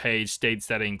Store page states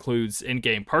that it includes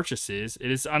in-game purchases, it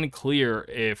is unclear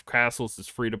if Castles is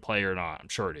free to play or not. I'm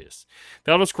sure it is.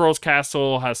 The Elder Scrolls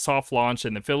Castle has soft launched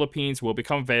in the Philippines, will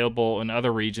become available in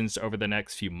other regions over the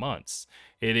next few months.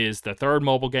 It is the third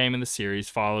mobile game in the series,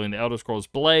 following the Elder Scrolls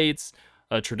Blades,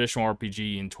 a traditional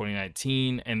RPG in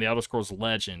 2019, and the Elder Scrolls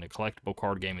Legend, a collectible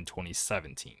card game in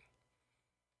 2017.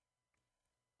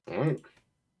 All right.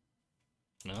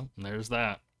 Well, there's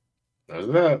that. There's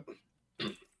that.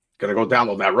 Gonna go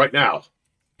download that right now.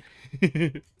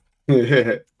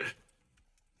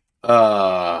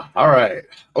 All right.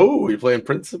 Oh, you're playing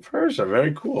Prince of Persia.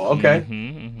 Very cool. Okay.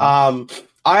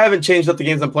 I haven't changed up the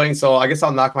games I'm playing, so I guess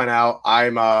I'll knock mine out.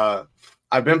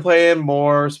 I've been playing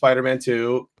more Spider-Man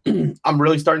 2. I'm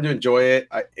really starting to enjoy it.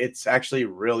 It's actually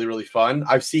really, really fun.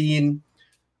 I've seen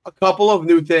a couple of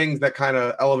new things that kind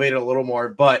of elevate it a little more,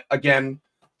 but again,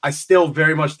 I still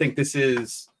very much think this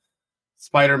is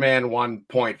Spider-Man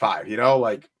 1.5,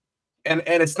 like, and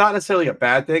it's not necessarily a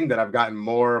bad thing that I've gotten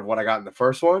more of what I got in the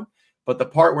first one, but the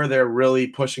part where they're really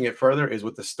pushing it further is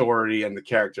with the story and the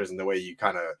characters and the way you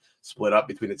kind of split up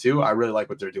between the two. I really like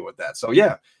what they're doing with that. So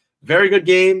yeah, very good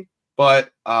game,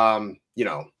 but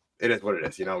it is what it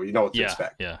is. You know what to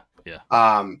expect. Yeah.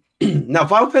 Now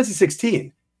Final Fantasy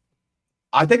 16.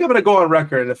 I think I'm going to go on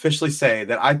record and officially say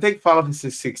that I think Final Fantasy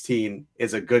 16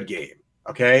 is a good game.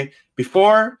 Okay,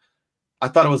 before I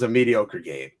thought it was a mediocre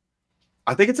game.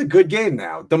 I think it's a good game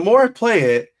now. The more I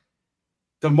play it,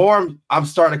 the more I'm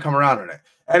starting to come around on it.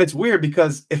 And it's weird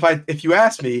because if you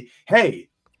ask me, hey,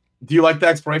 do you like the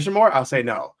exploration more? I'll say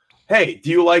no. Hey,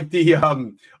 do you like the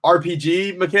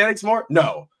RPG mechanics more?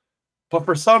 No. But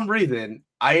for some reason,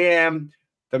 I am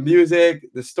the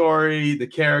music, the story, the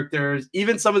characters,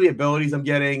 even some of the abilities I'm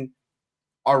getting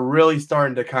are really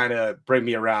starting to kind of bring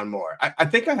me around more. I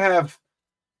think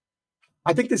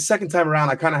this second time around,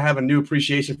 I kind of have a new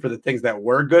appreciation for the things that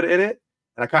were good in it.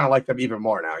 And I kind of like them even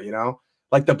more now, you know?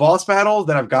 Like the boss battles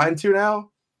that I've gotten to now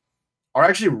are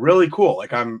actually really cool.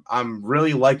 Like I'm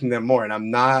really liking them more, and I'm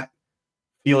not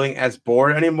feeling as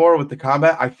bored anymore with the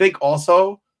combat. I think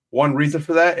also one reason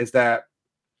for that is that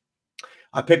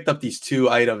I picked up these two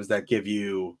items that give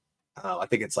you, I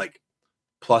think it's like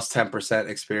plus 10%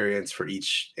 experience for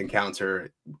each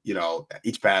encounter, you know,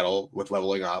 each battle with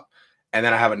leveling up. And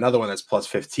then I have another one that's plus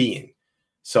 15.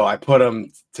 So I put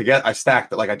them together. I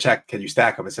stacked it. Like I checked, can you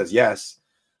stack them? It says yes.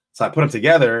 So I put them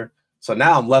together. So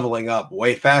now I'm leveling up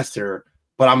way faster,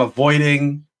 but I'm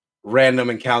avoiding random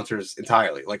encounters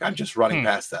entirely. Like I'm just running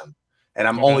past them. And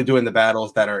I'm only doing the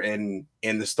battles that are in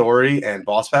the story and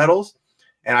boss battles.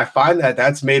 And I find that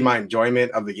that's made my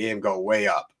enjoyment of the game go way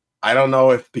up. I don't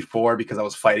know if before, because I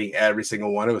was fighting every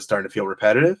single one, it was starting to feel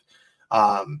repetitive.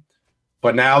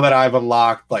 But now that I've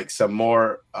unlocked like some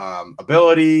more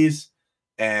abilities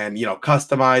and, you know,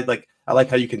 customized, like I like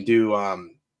how you can do.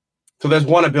 So there's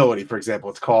one ability, for example,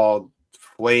 it's called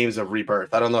Flames of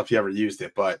Rebirth. I don't know if you ever used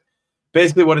it, but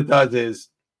basically what it does is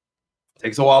it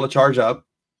takes a while to charge up,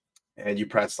 and you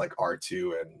press like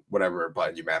R2 and whatever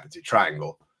button you map it to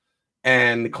triangle.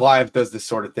 And Clive does this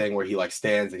sort of thing where he like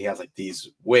stands and he has like these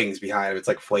wings behind him. It's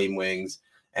like flame wings,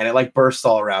 and it like bursts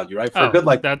all around you, right? For a Oh, good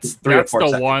like that's 3 or 4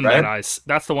 seconds, right?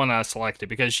 that's the one that I selected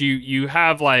because you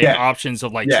have like Yeah, options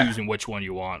of like yeah, choosing which one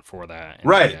you want for that. And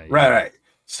right, yeah, right, yeah. right.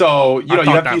 So you I know you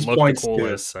thought have to that use looked the points to.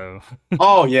 coolest, so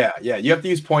Oh yeah, yeah. You have to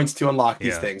use points to unlock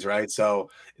these yeah. things, right? So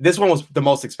this one was the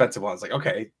most expensive one. It's like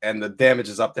okay, and the damage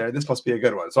is up there. This must be a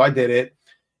good one. So I did it,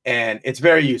 and it's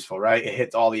very useful, right? It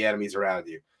hits all the enemies around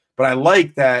you. But I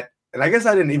like that, and I guess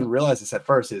I didn't even realize this at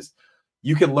first. Is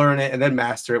you can learn it and then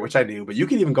master it, which I do. But you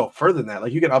can even go further than that.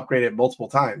 Like you can upgrade it multiple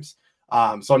times.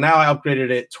 So now I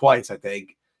upgraded it twice, I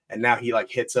think, and now he like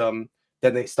hits them.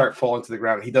 Then they start falling to the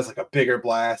ground. And he does like a bigger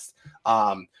blast.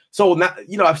 So now,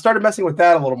 you know, I've started messing with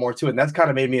that a little more too, and that's kind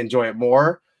of made me enjoy it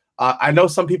more. I know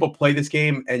some people play this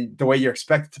game, and the way you're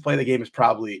expected to play the game is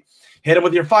probably hit them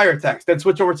with your fire attacks, then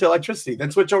switch over to electricity, then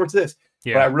switch over to this.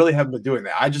 But I Yeah. really haven't been doing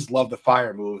that. I just love the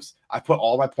fire moves. I put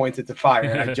all my points into fire,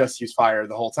 and I just use fire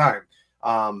the whole time.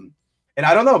 And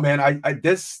I don't know, man. I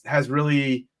this has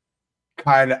really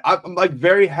kind of. I'm like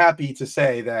very happy to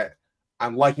say that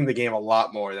I'm liking the game a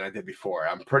lot more than I did before.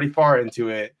 I'm pretty far into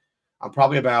it. I'm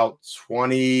probably about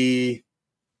 20,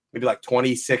 maybe like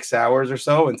 26 hours or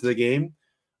so into the game.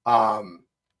 Um,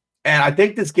 and I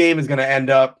think this game is going to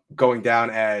end up going down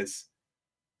as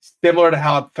similar to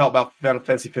how I felt about Final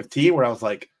Fantasy 15, where I was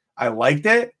like, I liked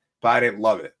it, but I didn't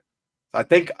love it. So I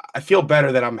think I feel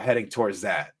better that I'm heading towards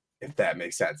that, if that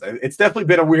makes sense. It's definitely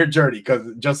been a weird journey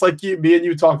because just like you, me and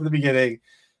you talked at the beginning,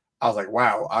 I was like,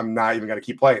 wow, I'm not even going to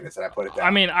keep playing this. And I put it I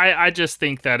down. mean, I just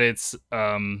think that it's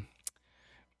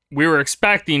we were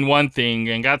expecting one thing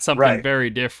and got something Right. very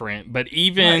different, but Right.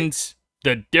 even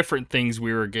the different things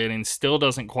we were getting still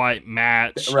doesn't quite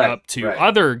match Right. up to Right.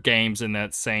 other games in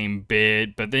that same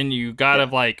bid. But then you gotta Yeah.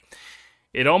 like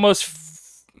it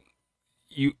almost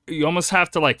you almost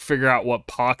have to like figure out what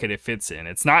pocket it fits in.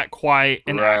 It's not quite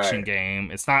an action Right.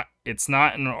 game. It's not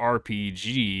an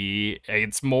RPG.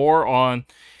 It's more on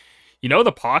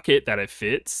the pocket that it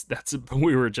fits. That's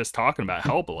we were just talking about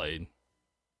Hellblade.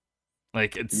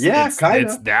 Like it's Yeah, it's kind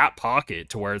it's of. that pocket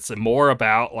to where it's more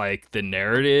about like the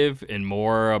narrative and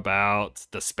more about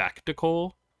the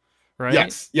spectacle, right?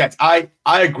 Yes. Yes. I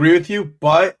agree with you,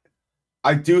 but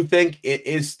I do think it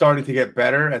is starting to get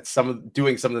better at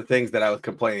doing some of the things that I was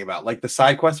complaining about. Like the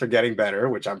side quests are getting better,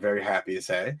 which I'm very happy to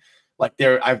say. Like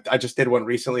I just did one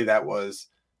recently that was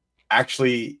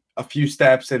actually a few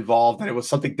steps involved, and it was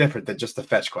something different than just the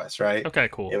fetch quest, right? Okay,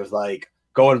 It cool. was like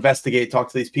go investigate, talk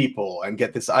to these people, and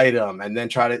get this item, and then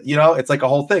try to, you know, it's like a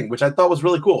whole thing, which I thought was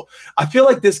really cool. I feel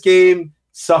like this game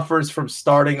suffers from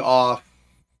starting off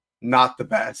not the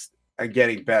best and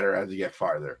getting better as you get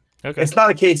farther. Okay. It's not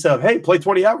a case of, hey, play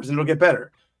 20 hours and it'll get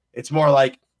better. It's more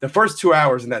like the first 2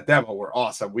 hours in that demo were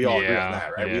awesome. We all agree on Yeah,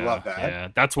 that, right? We yeah, love that. yeah.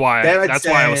 That's why Then I'd that's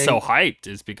why I was so say, hyped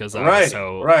is because I was right,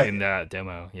 so right. in that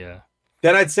demo. Yeah.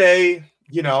 Then I'd say,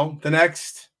 you know, the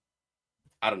next,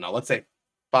 I don't know, let's say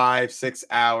 5, 6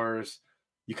 hours,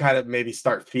 you kind of maybe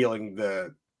start feeling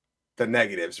the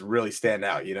negatives really stand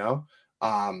out, you know?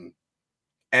 Um,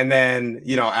 and then,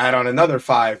 you know, add on another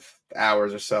 5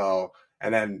 hours or so,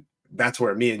 and then that's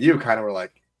where me and you kind of were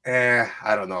like,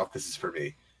 I don't know if this is for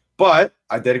me. But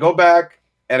I did go back,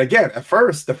 and again, at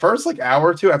first, the first like hour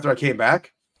or two after I came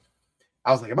back,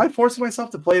 I was like, am I forcing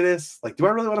myself to play this? Like, do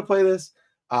I really want to play this?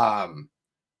 Um,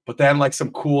 but then like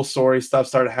some cool story stuff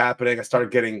started happening. I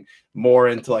started getting more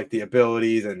into like the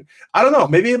abilities, and I don't know,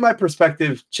 maybe my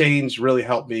perspective change really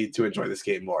helped me to enjoy this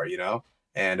game more, you know?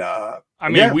 And I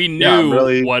and mean, yeah, we yeah, I'm knew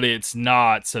really what it's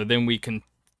not, so then we can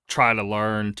try to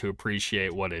learn to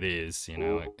appreciate what it is,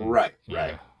 right,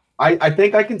 right. Yeah. I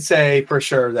think I can say for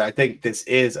sure that I think this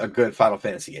is a good Final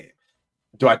Fantasy game.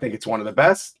 Do I think it's one of the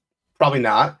best? Probably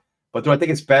not. But do I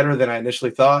think it's better than I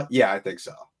initially thought? Yeah, I think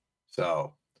so.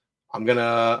 So I'm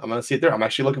gonna see it there. I'm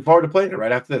actually looking forward to playing it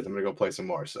right after this. I'm gonna go play some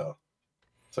more. So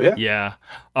yeah, Yeah.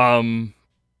 Um,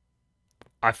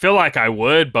 I feel like I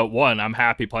would, but one, I'm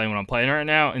happy playing what I'm playing right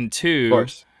now, and of two,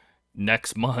 course.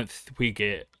 next month we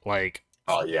get like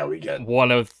Oh yeah, we get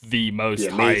one of the the most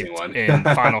amazing hyped one. in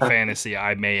Final Fantasy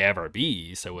I may ever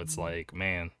be. So it's like,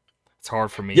 man, it's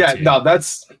hard for me Yeah, to. no,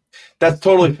 that's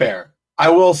totally fair. I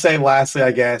will say lastly,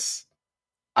 I guess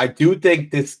I do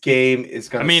think this game is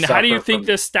I gonna mean, how do you suffer think from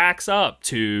this stacks up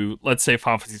to, let's say,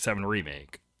 Final Fantasy VII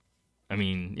Remake? I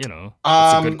mean,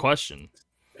 that's a good um question.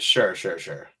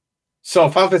 sure. So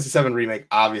Final Fantasy VII Remake,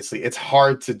 obviously, it's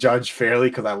hard to judge fairly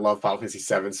because I love Final Fantasy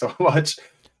VII so much.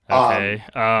 Okay.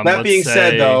 That Let's being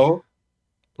said, say though,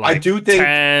 I like do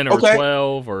think 10 or okay,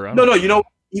 12, or I no, don't you know, know.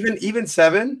 even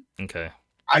seven, Okay.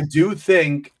 I do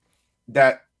think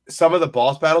that some of the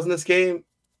boss battles in this game,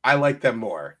 I like them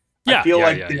more. I Yeah, feel yeah,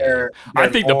 like yeah, yeah, yeah. they're I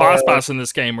think the boss more battles in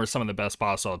this game were some of the best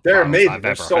boss they're battles amazing. I've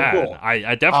They're ever so had. cool.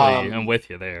 I definitely am Um, with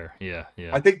you there. Yeah,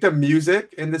 yeah. I think the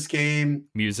music in this game,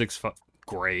 Music's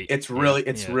great. it's Yeah,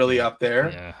 it's yeah, really yeah, up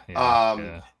there. yeah, yeah,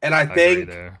 yeah. And I I agree think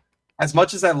there. as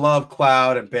much as I love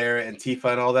Cloud and Barrett and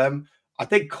Tifa and all them, I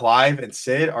think Clive and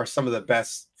Sid are some of the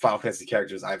best Final Fantasy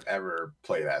characters I've ever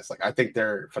played as. Like I think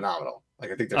they're phenomenal.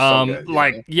 Like I think they're so good, you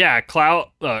Like know? yeah,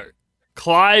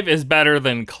 Clive is better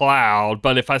than Cloud,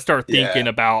 but if I start Yeah. thinking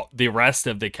about the rest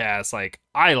of the cast, like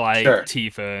I like Sure.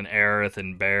 Tifa and Aerith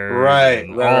and Barrett Right,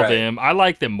 and right, all right. them. I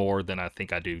like them more than I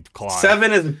think I do Clive.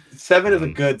 Seven is a Um,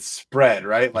 good spread,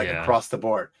 right? Like yeah, across the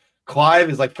board. Clive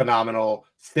is like phenomenal.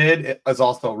 Sid is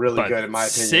also really but good in my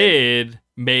opinion. Sid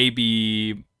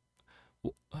maybe,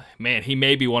 man, he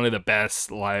may be one of the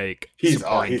best like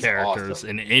supporting He's characters awesome.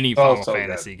 in any So Final so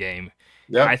good. Fantasy game.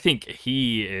 I Yep. think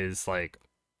he is like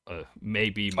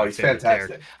maybe Oh, my he's favorite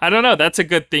character. fantastic. I don't know. That's a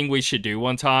good thing we should do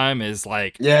one time. Is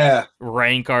like Yeah.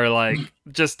 rank our like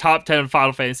just top 10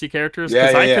 Final Fantasy characters, Yeah,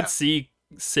 because yeah, I could yeah. see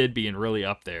Sid being really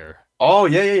up there. Oh,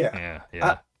 yeah. Yeah,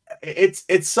 Uh, yeah. it's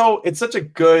such a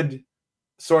good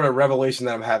sort of revelation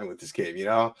that I'm having with this game, you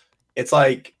know? It's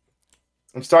like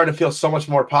I'm starting to feel so much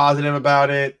more positive about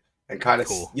it and kind of,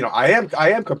 Cool. you know, I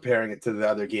am comparing it to the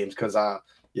other games cuz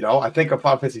you know, I think of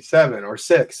Final Fantasy 7 or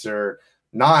 6 or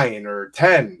 9 or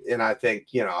 10 and I think,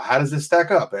 you know, how does this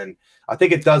stack up? And I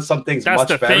think it does some things That's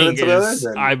the much better than thing some others is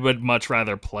and I would much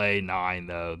rather play 9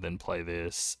 though than play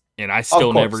this. And I of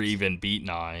still never course. even beat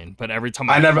 9, but every time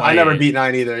I I never play it, beat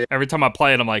 9 either.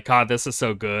 I'm like, God, this is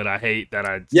so good. I hate that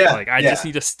Yeah, I just yeah.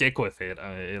 need to stick with it.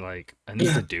 I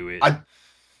need to do it. I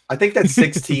I think that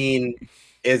 16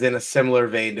 is in a similar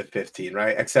vein to 15,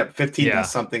 right? Except 15 does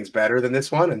Yeah. some things better than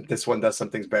this one, and this one does some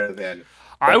things better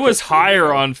I than was 15, you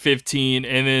higher know? on 15,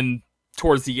 and then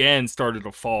towards the end started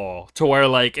to fall to where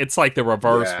like it's like the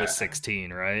reverse with Yeah.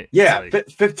 16, right? It's Yeah, like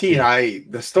 15, yeah,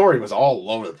 the story was all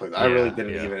over the place. I really yeah,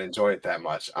 didn't yeah. even enjoy it that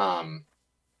much.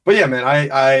 But yeah, man,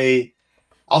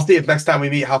 I'll see if next time we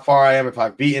meet how far I am, if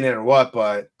I've beaten it or what,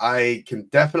 but I can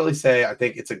definitely say I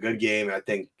think it's a good game, and I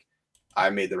think I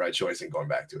made the right choice in going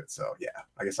back to it. So yeah,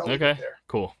 I guess I'll leave it Okay, there.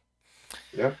 cool.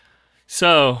 Yeah.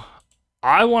 So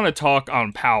I want to talk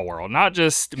on Palworld, not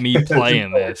just me This is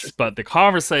playing so this, interesting. but the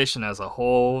conversation as a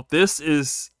whole. This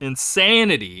is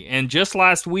insanity. And just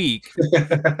last week,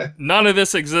 none of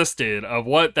this existed of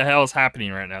what the hell is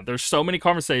happening right now. There's so many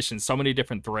conversations, so many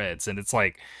different threads, and it's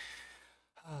like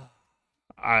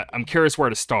I'm curious where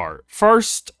to start.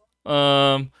 First,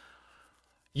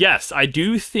 yes, I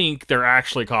do think they're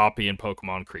actually copying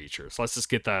Pokemon creatures. Let's just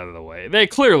get that out of the way. They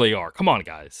clearly are. Come on,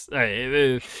 guys.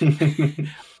 That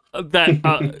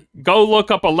Go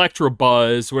look up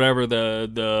Electabuzz, whatever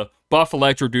the buff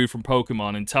Electro dude from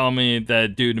Pokemon, and tell me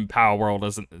that dude in Power World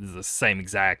is the same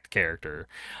exact character.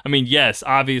 I mean, yes,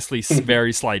 obviously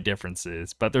very slight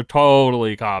differences, but they're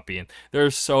totally copying.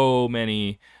 There's so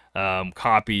many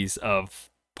copies of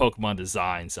Pokemon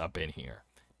designs up in here.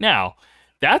 Now,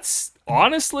 that's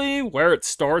honestly where it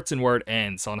starts and where it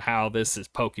ends on how this is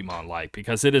Pokemon like,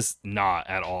 because it is not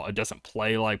at all. It doesn't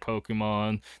play like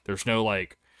Pokemon. There's no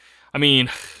like, I mean,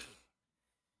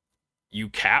 you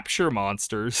capture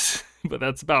monsters, but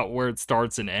that's about where it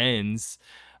starts and ends.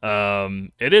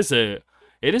 It is a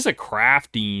It is a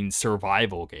crafting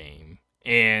survival game.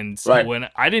 And Right. when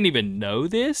I didn't even know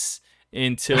this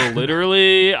until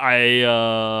literally I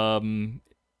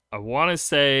want to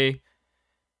say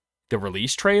the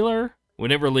release trailer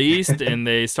when it released and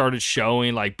they started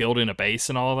showing like building a base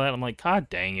and all that. I'm like, God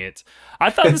dang it! I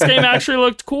thought this game actually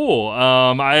looked cool.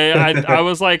 I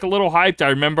was like a little hyped. I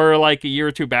remember like a year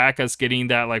or two back us getting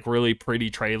that like really pretty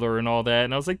trailer and all that,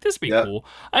 and I was like, this be Yeah. cool.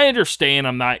 I understand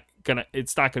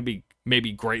it's not gonna be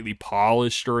maybe greatly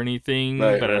polished or anything,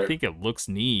 Right. but I Right. think it looks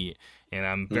neat. And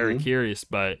I'm very Hmm. curious,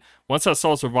 but once I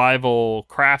saw survival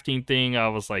crafting thing, I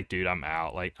was like, dude, I'm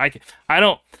out. Like, I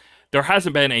don't, there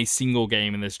hasn't been a single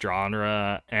game in this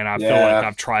genre, and I feel like Yeah.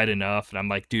 I've tried enough, and I'm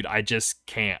like, dude, I just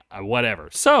can't. Whatever.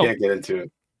 So Can't get into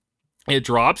it. it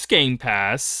drops Game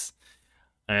Pass,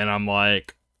 and I'm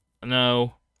like,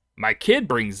 no. My kid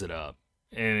brings it up,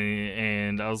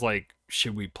 and I was like,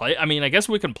 should we play? I mean, I guess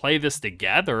we can play this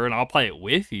together, and I'll play it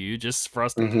with you, just for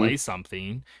us to Hmm. play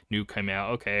something new came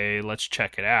out. Okay, let's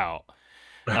check it out.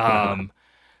 Um,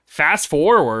 Fast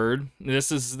forward,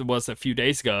 was a few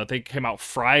days ago. I think it came out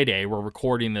Friday. We're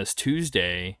recording this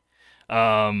Tuesday.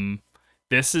 Um,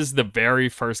 this is the very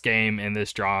first game in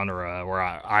this genre where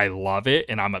I love it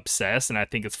and I'm obsessed and I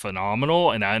think it's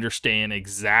phenomenal and I understand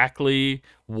exactly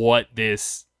what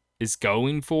this is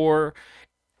going for.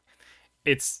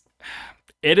 It's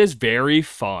it is very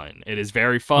fun. It is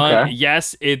very fun. Okay.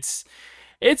 Yes, it's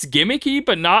gimmicky,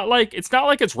 but not like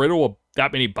it's riddled with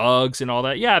that many bugs and all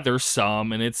that. Yeah, there's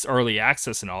some, and it's early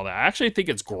access and all that. I actually think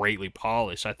it's greatly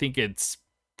polished. I think it's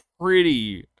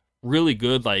pretty really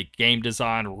good, like game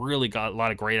design. Really got a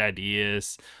lot of great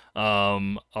ideas.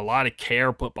 A lot of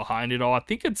care put behind it all. I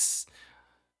think it's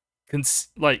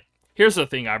like here's the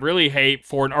thing I really hate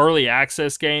for an early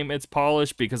access game it's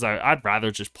polished because I'd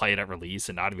rather just play it at release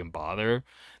and not even bother.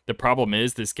 The problem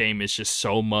is this game is just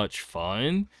so much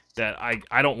fun that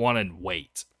I don't want to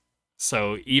wait.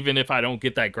 So even if I don't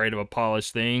get that great of a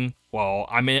polished thing, well,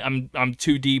 I'm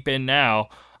too deep in now.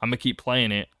 I'm gonna keep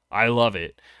playing it. I love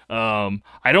it.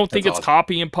 I don't think That's it's awesome.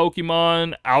 copying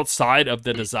Pokemon outside of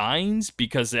the designs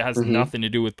because it has Hmm. nothing to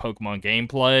do with Pokemon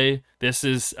gameplay. This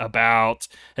is about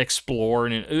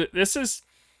exploring. And this is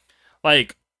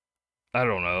like I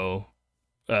don't know,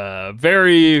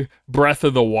 very Breath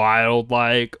of the Wild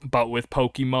like, but with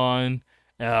Pokemon,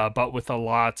 but with a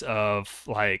lot of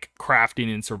like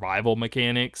crafting and survival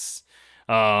mechanics.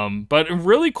 But in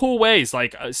really cool ways.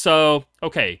 Like so,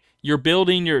 okay, you're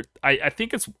building your. I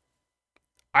think it's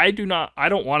I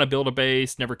don't want to build a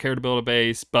base, never care to build a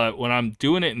base, but when I'm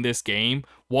doing it in this game,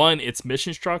 one, it's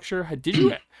mission structure. Did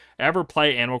you ever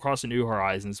play Animal Crossing New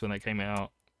Horizons when that came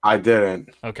out? I didn't.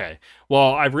 Okay.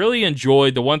 Well, I really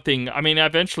enjoyed the one thing. I mean, I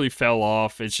eventually fell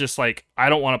off. It's just like I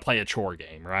don't want to play a chore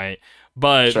game, right?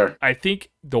 But Sure. I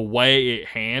think the way it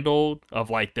handled of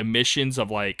like the missions of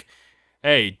like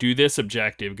hey, do this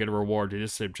objective, get a reward, do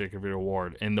this objective, get a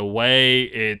reward. And the way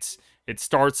it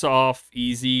starts off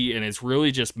easy and it's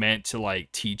really just meant to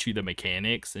like teach you the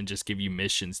mechanics and just give you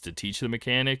missions to teach the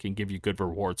mechanic and give you good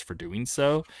rewards for doing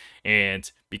so.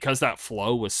 And because that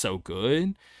flow was so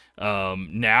good,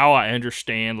 now I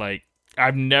understand like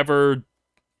I've never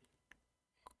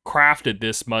crafted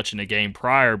this much in a game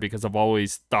prior because I've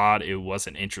always thought it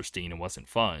wasn't interesting and wasn't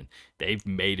fun. They've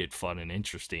made it fun and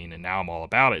interesting, and now I'm all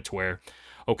about it to where,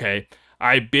 okay,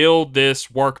 I build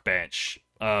this workbench,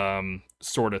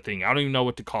 sort of thing. I don't even know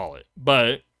what to call it,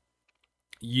 but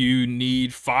you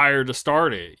need fire to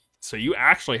start it. So you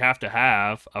actually have to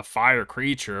have a fire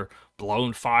creature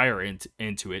blown fire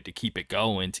into it to keep it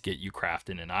going to get you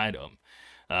crafting an item.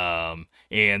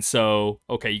 And so,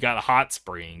 okay, you got a hot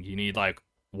spring. You need like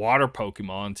water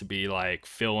Pokemon to be like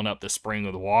filling up the spring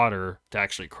with water to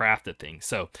actually craft the thing.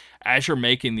 So as you're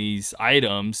making these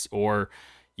items, or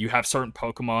you have certain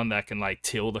Pokemon that can like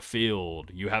till the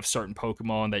field, you have certain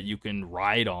Pokemon that you can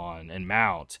ride on and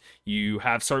mount, you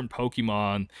have certain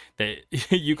Pokemon that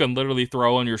you can literally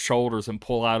throw on your shoulders and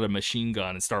pull out a machine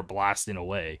gun and start blasting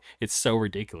away. It's so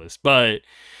ridiculous. But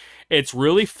it's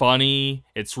really funny.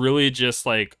 It's really just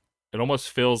like it almost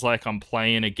feels like I'm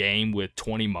playing a game with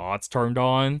 20 mods turned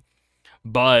on,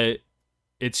 but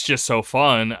it's just so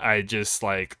fun. I just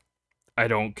like I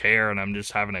don't care and I'm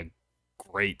just having a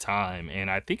great time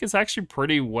and I think it's actually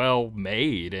pretty well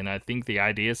made and I think the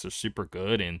ideas are super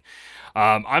good and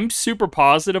I'm super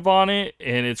positive on it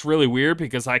and it's really weird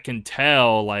because I can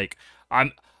tell like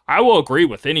I will agree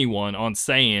with anyone on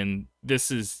saying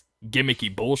this is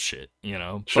gimmicky bullshit,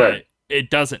 Sure. but it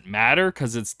doesn't matter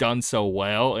because it's done so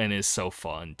well and is so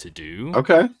fun to do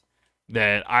Okay.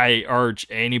 that I urge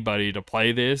anybody to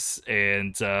play this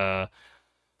and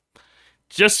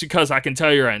just because I can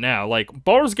tell you right now, like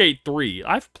Baldur's Gate 3,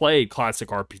 I've played classic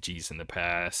RPGs in the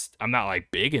past. I'm not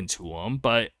like big into them,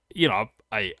 but you know,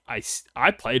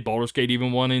 I played Baldur's Gate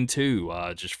even 1 and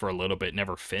 2 just for a little bit,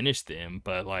 never finished them,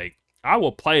 but like I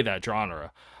will play that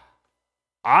genre.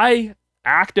 I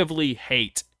actively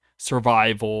hate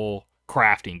survival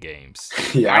crafting games.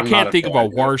 Yeah, I I'm not can't a think of a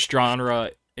fan. worse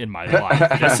genre in my life.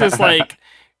 This is like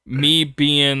me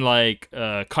being like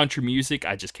country music.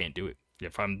 I just can't do it.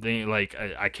 If I'm thinking, like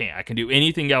I can't. I can do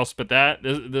anything else but that.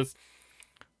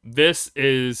 This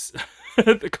is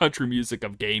the country music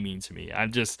of gaming to me.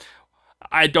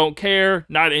 I don't care,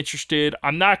 not interested.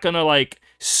 I'm not gonna like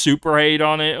super hate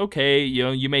on it. Okay, you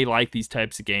know, you may like these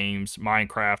types of games,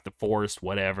 Minecraft, The Forest,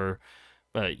 whatever,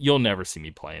 but you'll never see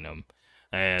me playing them.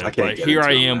 I can't But get here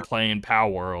I into them, am man. playing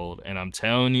Palworld, and I'm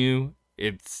telling you,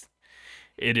 it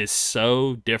is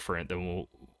so different than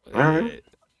All right.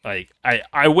 like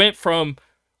I went from,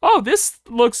 oh, this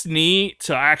looks neat,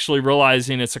 to actually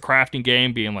realizing it's a crafting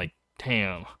game, being like,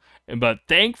 damn. But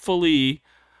thankfully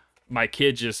my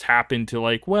kid just happened to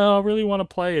like, well, I really want to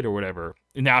play it or whatever.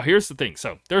 Now, here's the thing.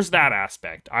 So, there's that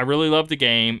aspect. I really love the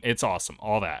game. It's awesome.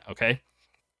 All that, okay?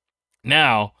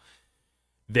 Now,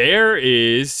 there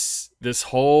is this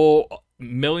whole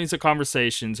millions of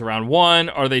conversations around, one,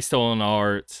 are they still in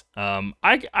art?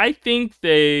 I think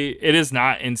it is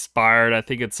not inspired. I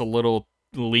think it's a little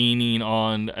leaning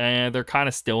on they're kind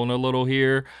of still in a little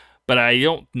here, but I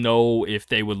don't know if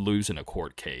they would lose in a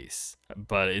court case,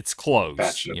 but it's close,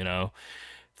 Gotcha. you know. Well,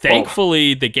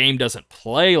 Thankfully, the game doesn't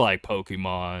play like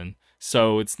Pokemon,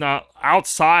 so it's not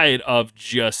outside of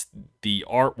just the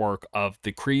artwork of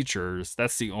the creatures.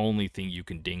 That's the only thing you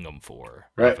can ding them for,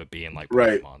 right, of it being like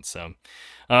right. Pokemon. So,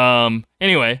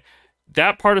 anyway,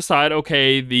 that part aside,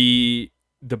 okay, the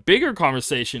bigger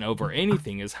conversation over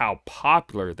anything is how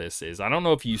popular this is. I don't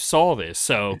know if you saw this.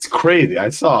 So, It's crazy. I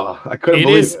saw. I couldn't it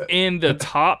believe is it. in the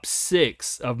top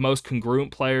 6 of most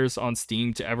congruent players on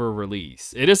Steam to ever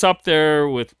release. It is up there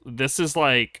with, this is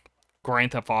like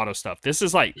Grand Theft Auto stuff. This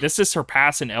is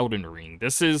surpassing Elden Ring.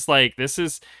 This is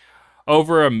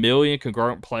over 1 million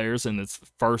congruent players in its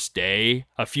first day.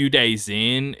 A few days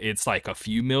in, it's like a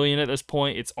few million at this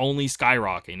point. It's only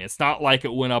skyrocketing. It's not like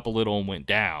it went up a little and went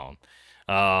down.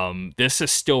 This is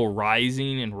still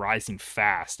rising and rising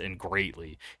fast and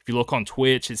greatly. If you look on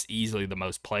Twitch, it's easily the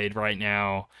most played right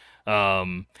now.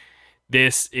 Um,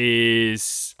 this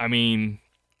is, I mean,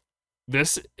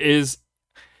 this is,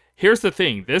 here's the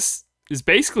thing. This is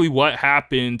basically what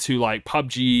happened to like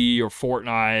PUBG or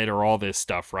Fortnite or all this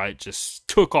stuff, right? Just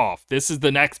took off. This is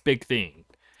the next big thing.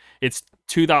 It's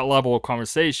to that level of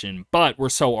conversation, but we're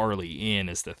so early in,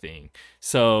 is the thing.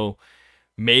 So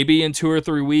maybe in 2 or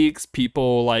 3 weeks,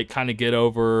 people like kind of get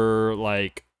over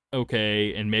like,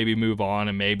 okay, and maybe move on,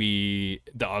 and maybe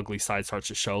the ugly side starts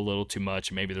to show a little too much,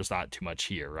 and maybe there's not too much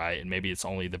here, right? And maybe it's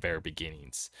only the very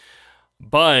beginnings.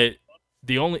 But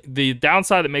the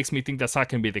downside that makes me think that's not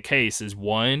going to be the case is,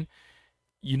 one,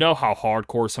 you know how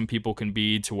hardcore some people can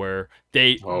be, to where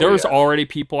Oh there's yeah. already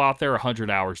people out there 100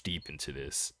 hours deep into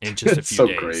this in just a It's few so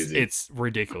days. crazy. It's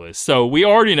ridiculous. So we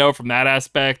already know from that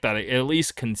aspect that it at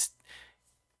least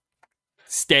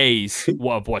stays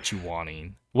of what you're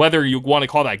wanting. Whether you want to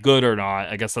call that good or not,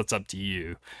 I guess that's up to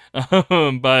you.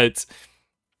 But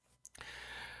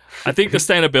I think the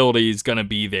sustainability is going to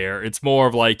be there. It's more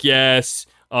of like, yes,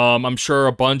 I'm sure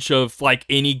a bunch of like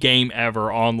any game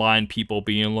ever online people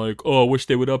being like, oh, I wish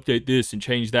they would update this and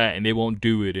change that, and they won't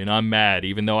do it, and I'm mad.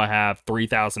 Even though I have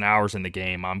 3,000 hours in the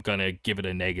game, I'm going to give it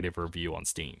a negative review on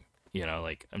Steam. You know,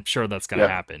 like, I'm sure that's going to Yeah.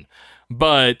 happen.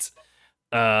 But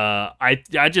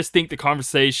I just think the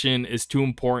conversation is too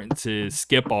important to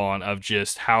skip on, of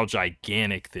just how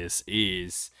gigantic this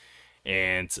is.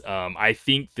 And I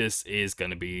think this is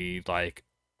going to be like,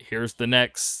 here's the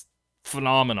next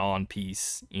phenomenon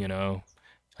piece, you know,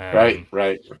 Right. um,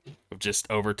 Right. of just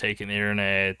overtaking the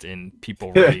internet and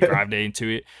people really gravitating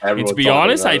to it. And to Everyone's be talking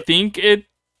honest, about I it. think it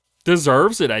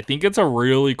deserves it. I think it's a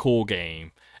really cool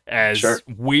game. As Sure.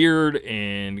 weird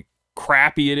and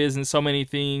crappy it is in so many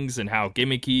things, and how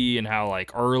gimmicky, and how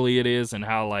like early it is, and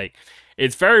how like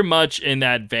it's very much in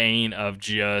that vein of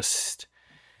just,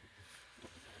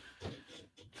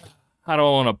 I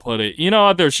don't want to put it. You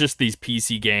know, there's just these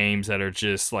PC games that are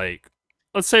just like,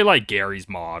 let's say like Gary's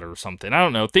Mod or something. I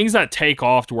don't know. Things that take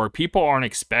off to where people aren't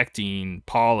expecting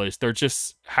polish. They're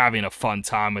just having a fun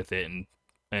time with it,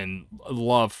 and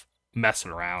love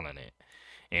messing around in it.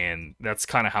 And that's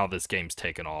kind of how this game's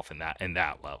taken off in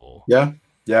that level. Yeah.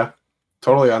 Yeah.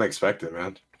 Totally unexpected,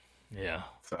 man. Yeah.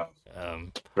 So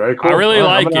Um, very I cool. really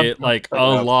Well, I'm like gonna it, have to like check a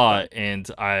it out lot, sometime. and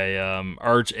I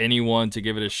urge anyone to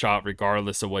give it a shot,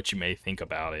 regardless of what you may think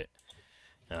about it.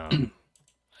 Um,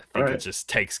 I All think it right. just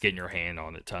takes getting your hand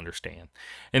on it to understand.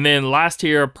 And then last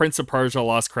year, Prince of Persia: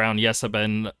 Lost Crown. Yes, I've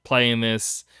been playing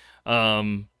this.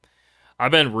 Um,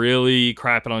 I've been really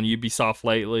crapping on Ubisoft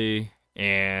lately,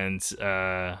 and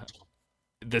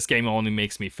this game only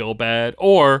makes me feel bad,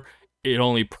 or it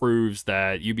only proves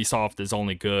that Ubisoft is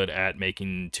only good at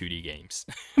making 2D games.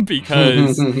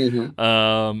 Because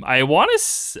I want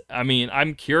to. I mean,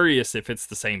 I'm curious if it's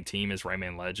the same team as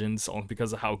Rayman Legends, only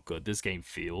because of how good this game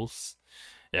feels.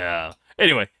 Yeah.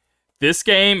 Anyway, this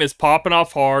game is popping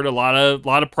off hard. A lot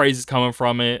of praise is coming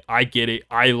from it. I get it.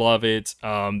 I love it.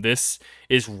 This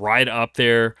is right up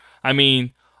there. I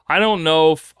mean, I don't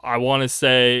know if I want to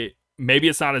say maybe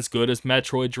it's not as good as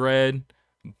Metroid Dread,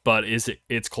 but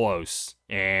it's close,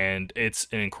 and it's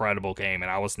an incredible game,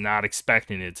 and I was not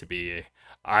expecting it to be.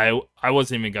 I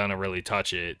wasn't even gonna really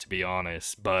touch it, to be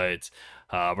honest, but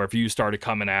reviews started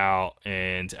coming out,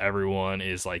 and everyone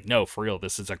is like, no, for real,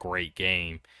 this is a great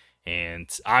game, and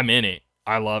I'm in it.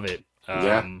 I love it.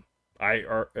 Yeah.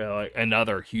 Like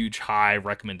another huge high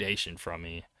recommendation from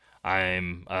me.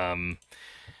 I'm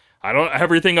I don't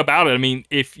everything about it. I mean,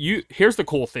 if you here's the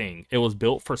cool thing. It was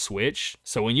built for Switch.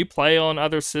 So when you play on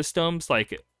other systems,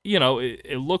 like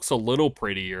it looks a little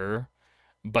prettier,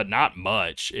 but not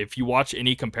much. If you watch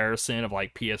any comparison of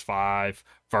like PS5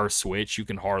 versus Switch, you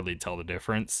can hardly tell the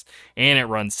difference. And it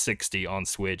runs 60 on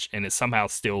Switch, and it somehow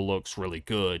still looks really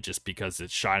good just because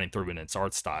it's shining through in its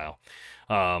art style.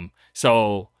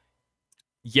 So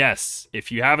yes,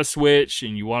 if you have a Switch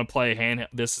and you want to play handheld,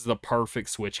 this is the perfect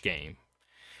Switch game.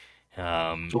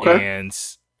 Okay. And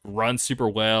runs super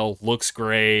well, looks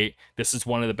great. This is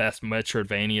one of the best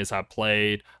Metroidvanias I've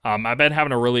played. I've been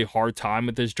having a really hard time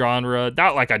with this genre.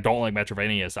 Not like I don't like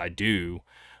Metroidvanias, I do,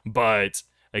 but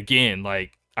again,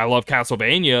 like I love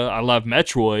Castlevania, I love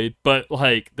Metroid, but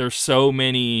like there's so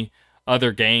many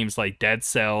other games like Dead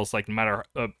Cells. Like no matter,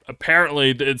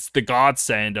 apparently it's the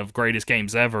godsend of greatest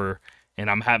games ever. And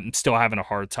still having a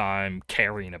hard time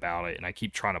caring about it, and I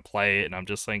keep trying to play it, and I'm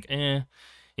just like, you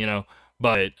know.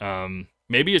 But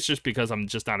maybe it's just because I'm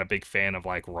just not a big fan of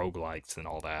like roguelikes and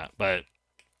all that. But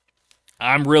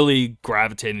I'm really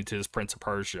gravitating to this Prince of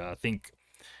Persia. I think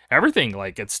everything,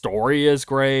 like its story is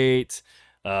great.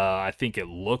 I think it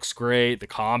looks great. The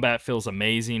combat feels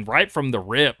amazing right from the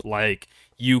rip. Like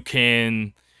you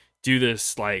can do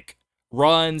this like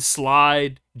run,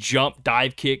 slide, jump,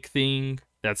 dive kick thing.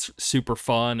 That's super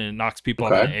fun, and it knocks people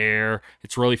up in the Okay. air.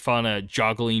 It's really fun at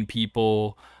juggling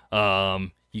people.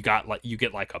 You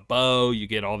get like a bow. You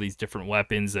get all these different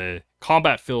weapons.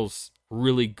 Combat feels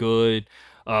really good.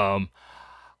 Um,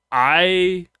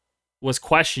 I was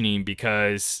questioning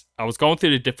because I was going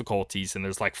through the difficulties, and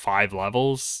there's like 5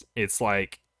 levels. It's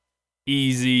like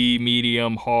easy,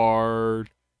 medium,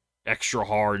 hard, extra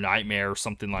hard, nightmare, or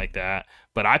something like that.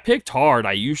 But I picked hard.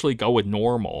 I usually go with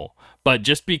normal. But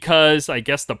just because I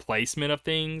guess the placement of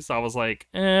things, I was like,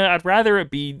 I'd rather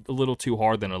it be a little too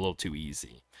hard than a little too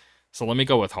easy. So let me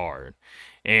go with hard.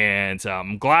 And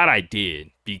I'm glad I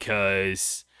did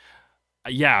because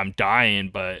yeah, I'm dying,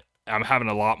 but I'm having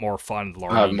a lot more fun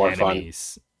I'll have learning more fun.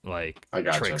 enemies, like I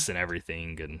gotcha. tricks and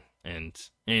everything, and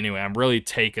anyway, I'm really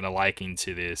taking a liking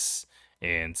to this,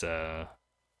 and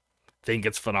think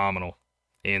it's phenomenal.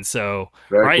 And so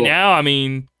Very right cool. now, I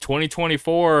mean,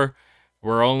 2024,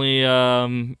 we're only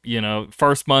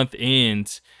first month in.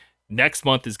 Next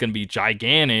month is going to be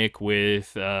gigantic with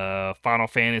Final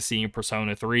Fantasy and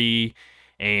Persona 3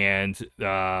 and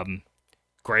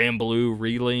Grand Blue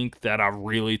Relink that I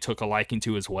really took a liking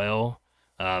to as well.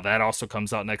 That also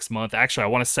comes out next month. Actually, I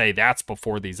want to say that's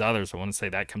before these others. I want to say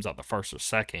that comes out the first or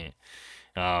second.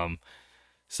 Um,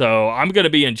 so I'm gonna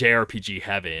be in JRPG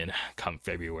heaven come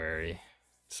February.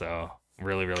 So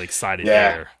really, really excited Yeah.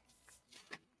 there.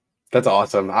 That's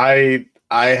awesome. I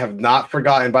have not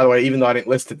forgotten, by the way, even though I didn't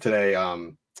list it today,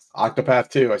 Octopath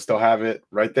 2, I still have it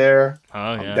right there.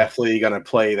 Oh I'm yeah. definitely gonna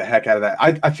play the heck out of that.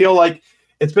 I feel like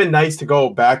it's been nice to go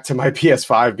back to my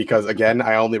PS5 because again,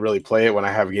 I only really play it when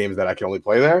I have games that I can only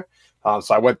play there.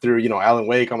 So I went through, Alan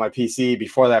Wake on my PC.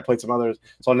 Before that, I played some others.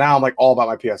 So now I'm like all about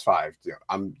my PS5.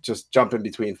 I'm just jumping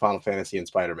between Final Fantasy and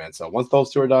Spider-Man. So once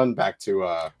those two are done, back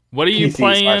to What are you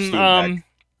PC slash playing? Steam Deck.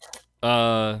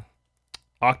 Uh,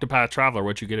 Octopath Traveler.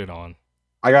 What you get it on?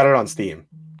 I got it on Steam.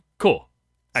 Cool.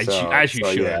 So As you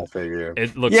so yeah, I should. figure.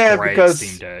 It looks Yeah, great.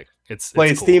 Steam because Deck. It's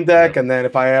play cool. Steam Deck, Yep. and then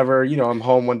if I ever, I'm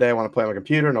home one day, I want to play on my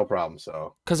computer, no problem.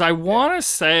 So Because I yeah, want to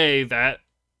say that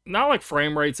not like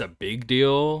frame rate's a big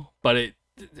deal, but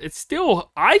it's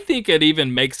still, I think it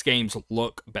even makes games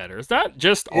look better. It's not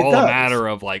just It all a does. matter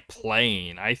of like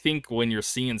playing. I think when you're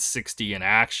seeing 60 in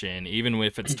action, even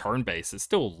if it's turn based, it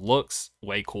still looks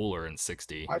way cooler in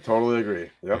 60. I totally agree.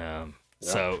 Yep. Yep.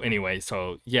 So anyway,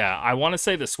 so yeah, I want to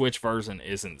say the Switch version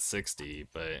isn't 60,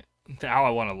 but now I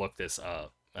want to look this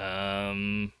up.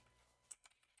 Because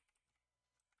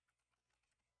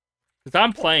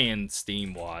I'm playing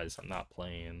Steam wise, I'm not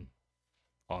playing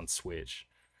on Switch.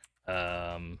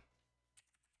 Um,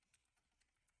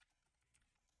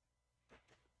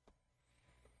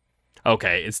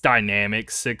 okay, it's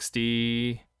dynamic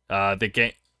 60. The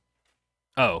game.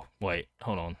 Oh wait,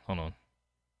 hold on.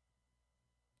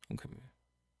 Okay.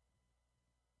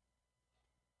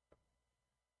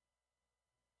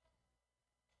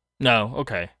 No,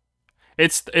 okay.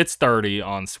 It's 30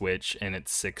 on Switch and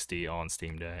it's 60 on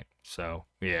Steam Deck. So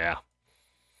yeah.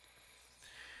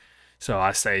 So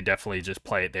I say definitely just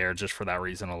play it there just for that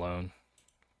reason alone.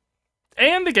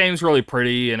 And the game's really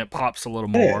pretty and it pops a little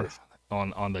It more is.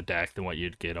 on the deck than what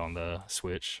you'd get on the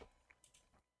Switch.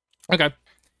 Okay.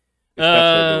 It's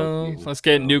definitely a good looking game. Let's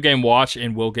get So, new game watch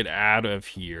and we'll get out of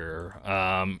here.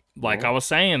 Like yeah. I was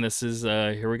saying, this is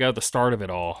here we go, the start of it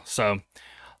all. So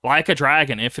Like a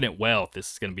Dragon, Infinite Wealth.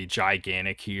 This is going to be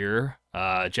gigantic here.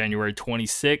 January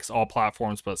 26th, all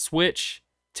platforms but Switch.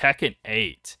 Tekken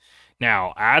 8.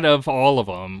 Now, out of all of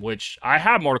them, which I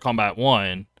have Mortal Kombat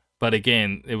 1, but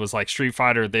again, it was like Street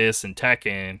Fighter, this, and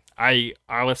Tekken. I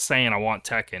was saying I want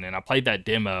Tekken, and I played that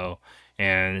demo,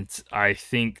 and I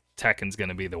think Tekken's going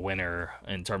to be the winner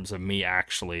in terms of me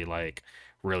actually like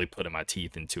really putting my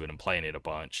teeth into it and playing it a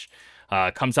bunch.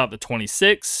 Comes out the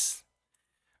 26th.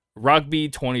 Rugby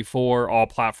 24, all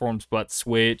platforms but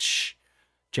Switch,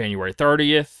 January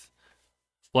 30th.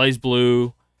 Blaze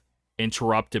Blue,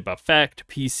 Interrupted Effect,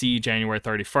 PC, January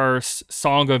 31st.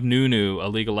 Song of Nunu, a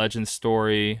League of Legends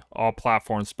story, all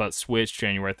platforms but Switch,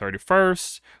 January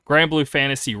 31st. Grand Blue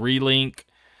Fantasy Relink,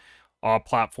 all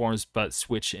platforms but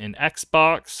Switch and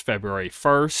Xbox, February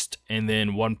 1st. And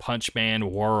then One Punch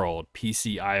Man World,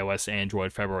 PC, iOS,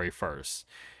 Android, February 1st.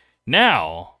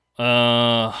 Now,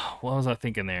 what was I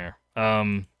thinking there?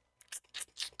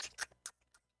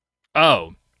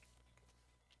 Oh,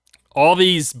 all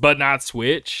these but not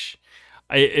Switch.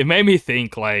 It made me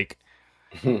think like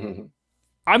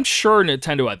I'm sure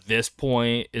Nintendo at this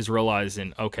point is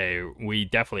realizing, okay, we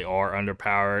definitely are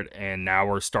underpowered, and now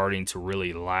we're starting to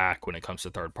really lack when it comes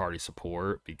to third party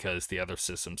support because the other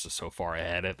systems are so far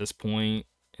ahead at this point,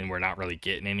 and we're not really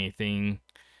getting anything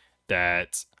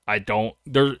that I don't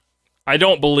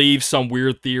believe some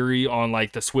weird theory on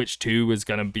like the Switch 2 is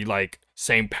gonna be like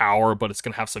same power, but it's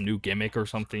gonna have some new gimmick or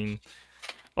something.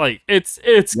 Like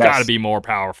it's got to Yes. be more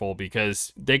powerful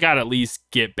because they got to at least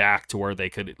get back to where they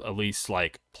could at least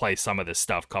like play some of this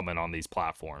stuff coming on these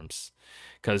platforms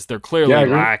because they're Yeah, I clearly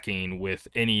agree. lacking with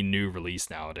any new release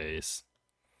nowadays.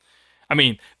 I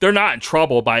mean, they're not in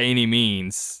trouble by any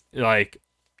means. Like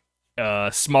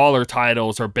smaller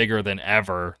titles are bigger than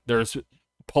ever. There's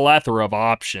plethora of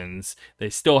options. They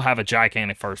still have a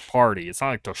gigantic first party. It's not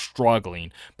like they're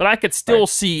struggling, but I could Right. still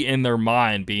see in their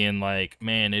mind being like,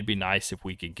 "Man, it'd be nice if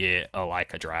we could get a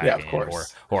Like a Yeah, of Dragon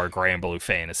course. or a Grand Blue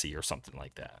Fantasy or something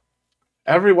like that."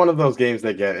 Every one of those games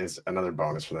they get is another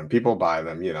bonus for them. People buy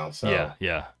them, Yeah, so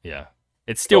yeah, yeah.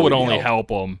 It can still would only be only helped. help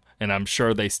them, and I'm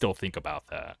sure they still think about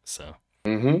that. So,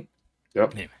 Mm-hmm.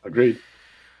 Yep. anyway. Agreed.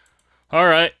 All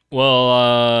right.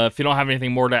 Well, if you don't have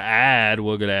anything more to add,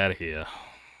 we'll get out of here.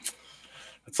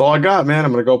 That's all I got, man.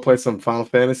 I'm gonna go play some Final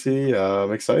Fantasy.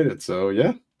 I'm excited. So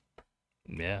yeah.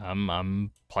 Yeah,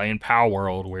 I'm playing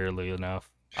Palworld. Weirdly enough,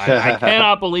 I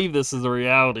cannot believe this is a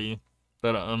reality.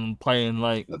 That I'm playing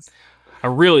like that's I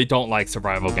really don't like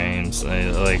survival games. I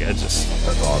just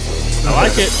that's awesome. I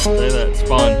like it. It's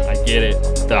fun. I get it.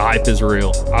 The hype is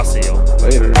real. I'll see you.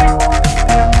 Later.